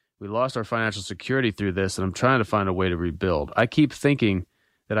 We lost our financial security through this, and I'm trying to find a way to rebuild. I keep thinking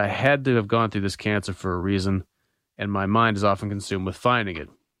that I had to have gone through this cancer for a reason, and my mind is often consumed with finding it.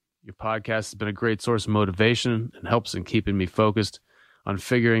 Your podcast has been a great source of motivation and helps in keeping me focused on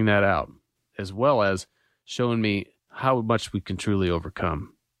figuring that out, as well as showing me how much we can truly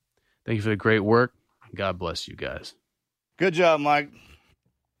overcome. Thank you for the great work. God bless you guys. Good job, Mike.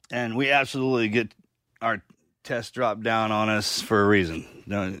 And we absolutely get our test dropped down on us for a reason.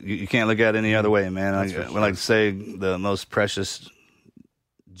 No, you can't look at it any other way, man. We like to say the most precious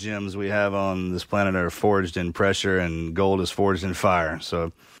gems we have on this planet are forged in pressure, and gold is forged in fire.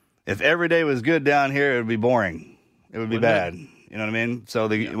 So if every day was good down here, it would be boring. It would be bad. You know what I mean? So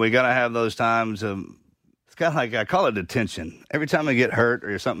we got to have those times of, it's kind of like, I call it detention. Every time I get hurt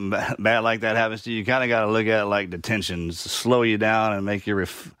or something bad like that happens to you, you kind of got to look at it like detention, to slow you down and make you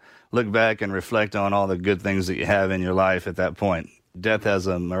look back and reflect on all the good things that you have in your life at that point. Death has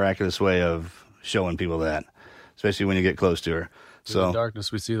a miraculous way of showing people that, especially when you get close to her. So in the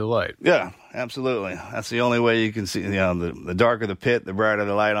darkness, we see the light. Yeah, absolutely. That's the only way you can see. The darker the pit, the brighter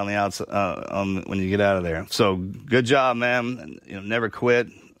the light on the outside. When you get out of there. So good job, man. Never quit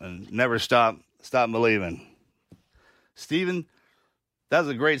and never stop believing. Steven, that was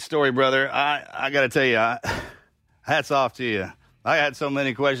a great story, brother. I got to tell you, hats off to you. I had so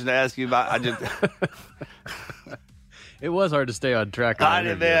many questions to ask you about. It was hard to stay on track.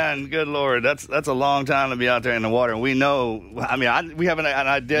 Man, good Lord. That's a long time to be out there in the water. And we know, we have an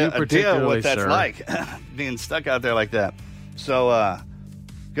idea of what that's like, being stuck out there like that. So,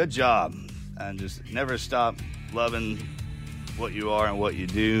 good job. And just never stop loving what you are and what you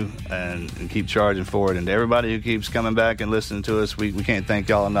do, and keep charging forward. And to everybody who keeps coming back and listening to us, we can't thank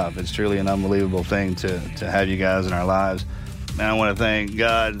y'all enough. It's truly an unbelievable thing to have you guys in our lives. Man, I want to thank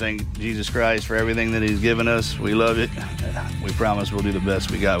God, thank Jesus Christ for everything that he's given us. We love it. We promise we'll do the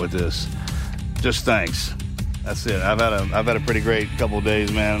best we got with this. Just thanks. That's it. I've had a pretty great couple of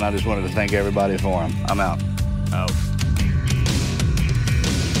days, man, and I just wanted to thank everybody for them. I'm out. Out.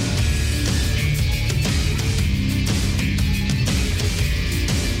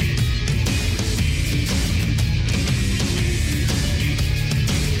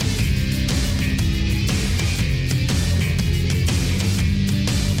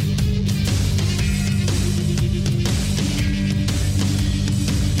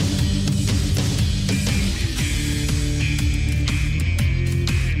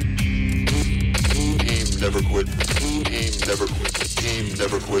 never quit. Team never quit. Team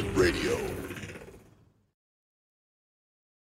never quit radio.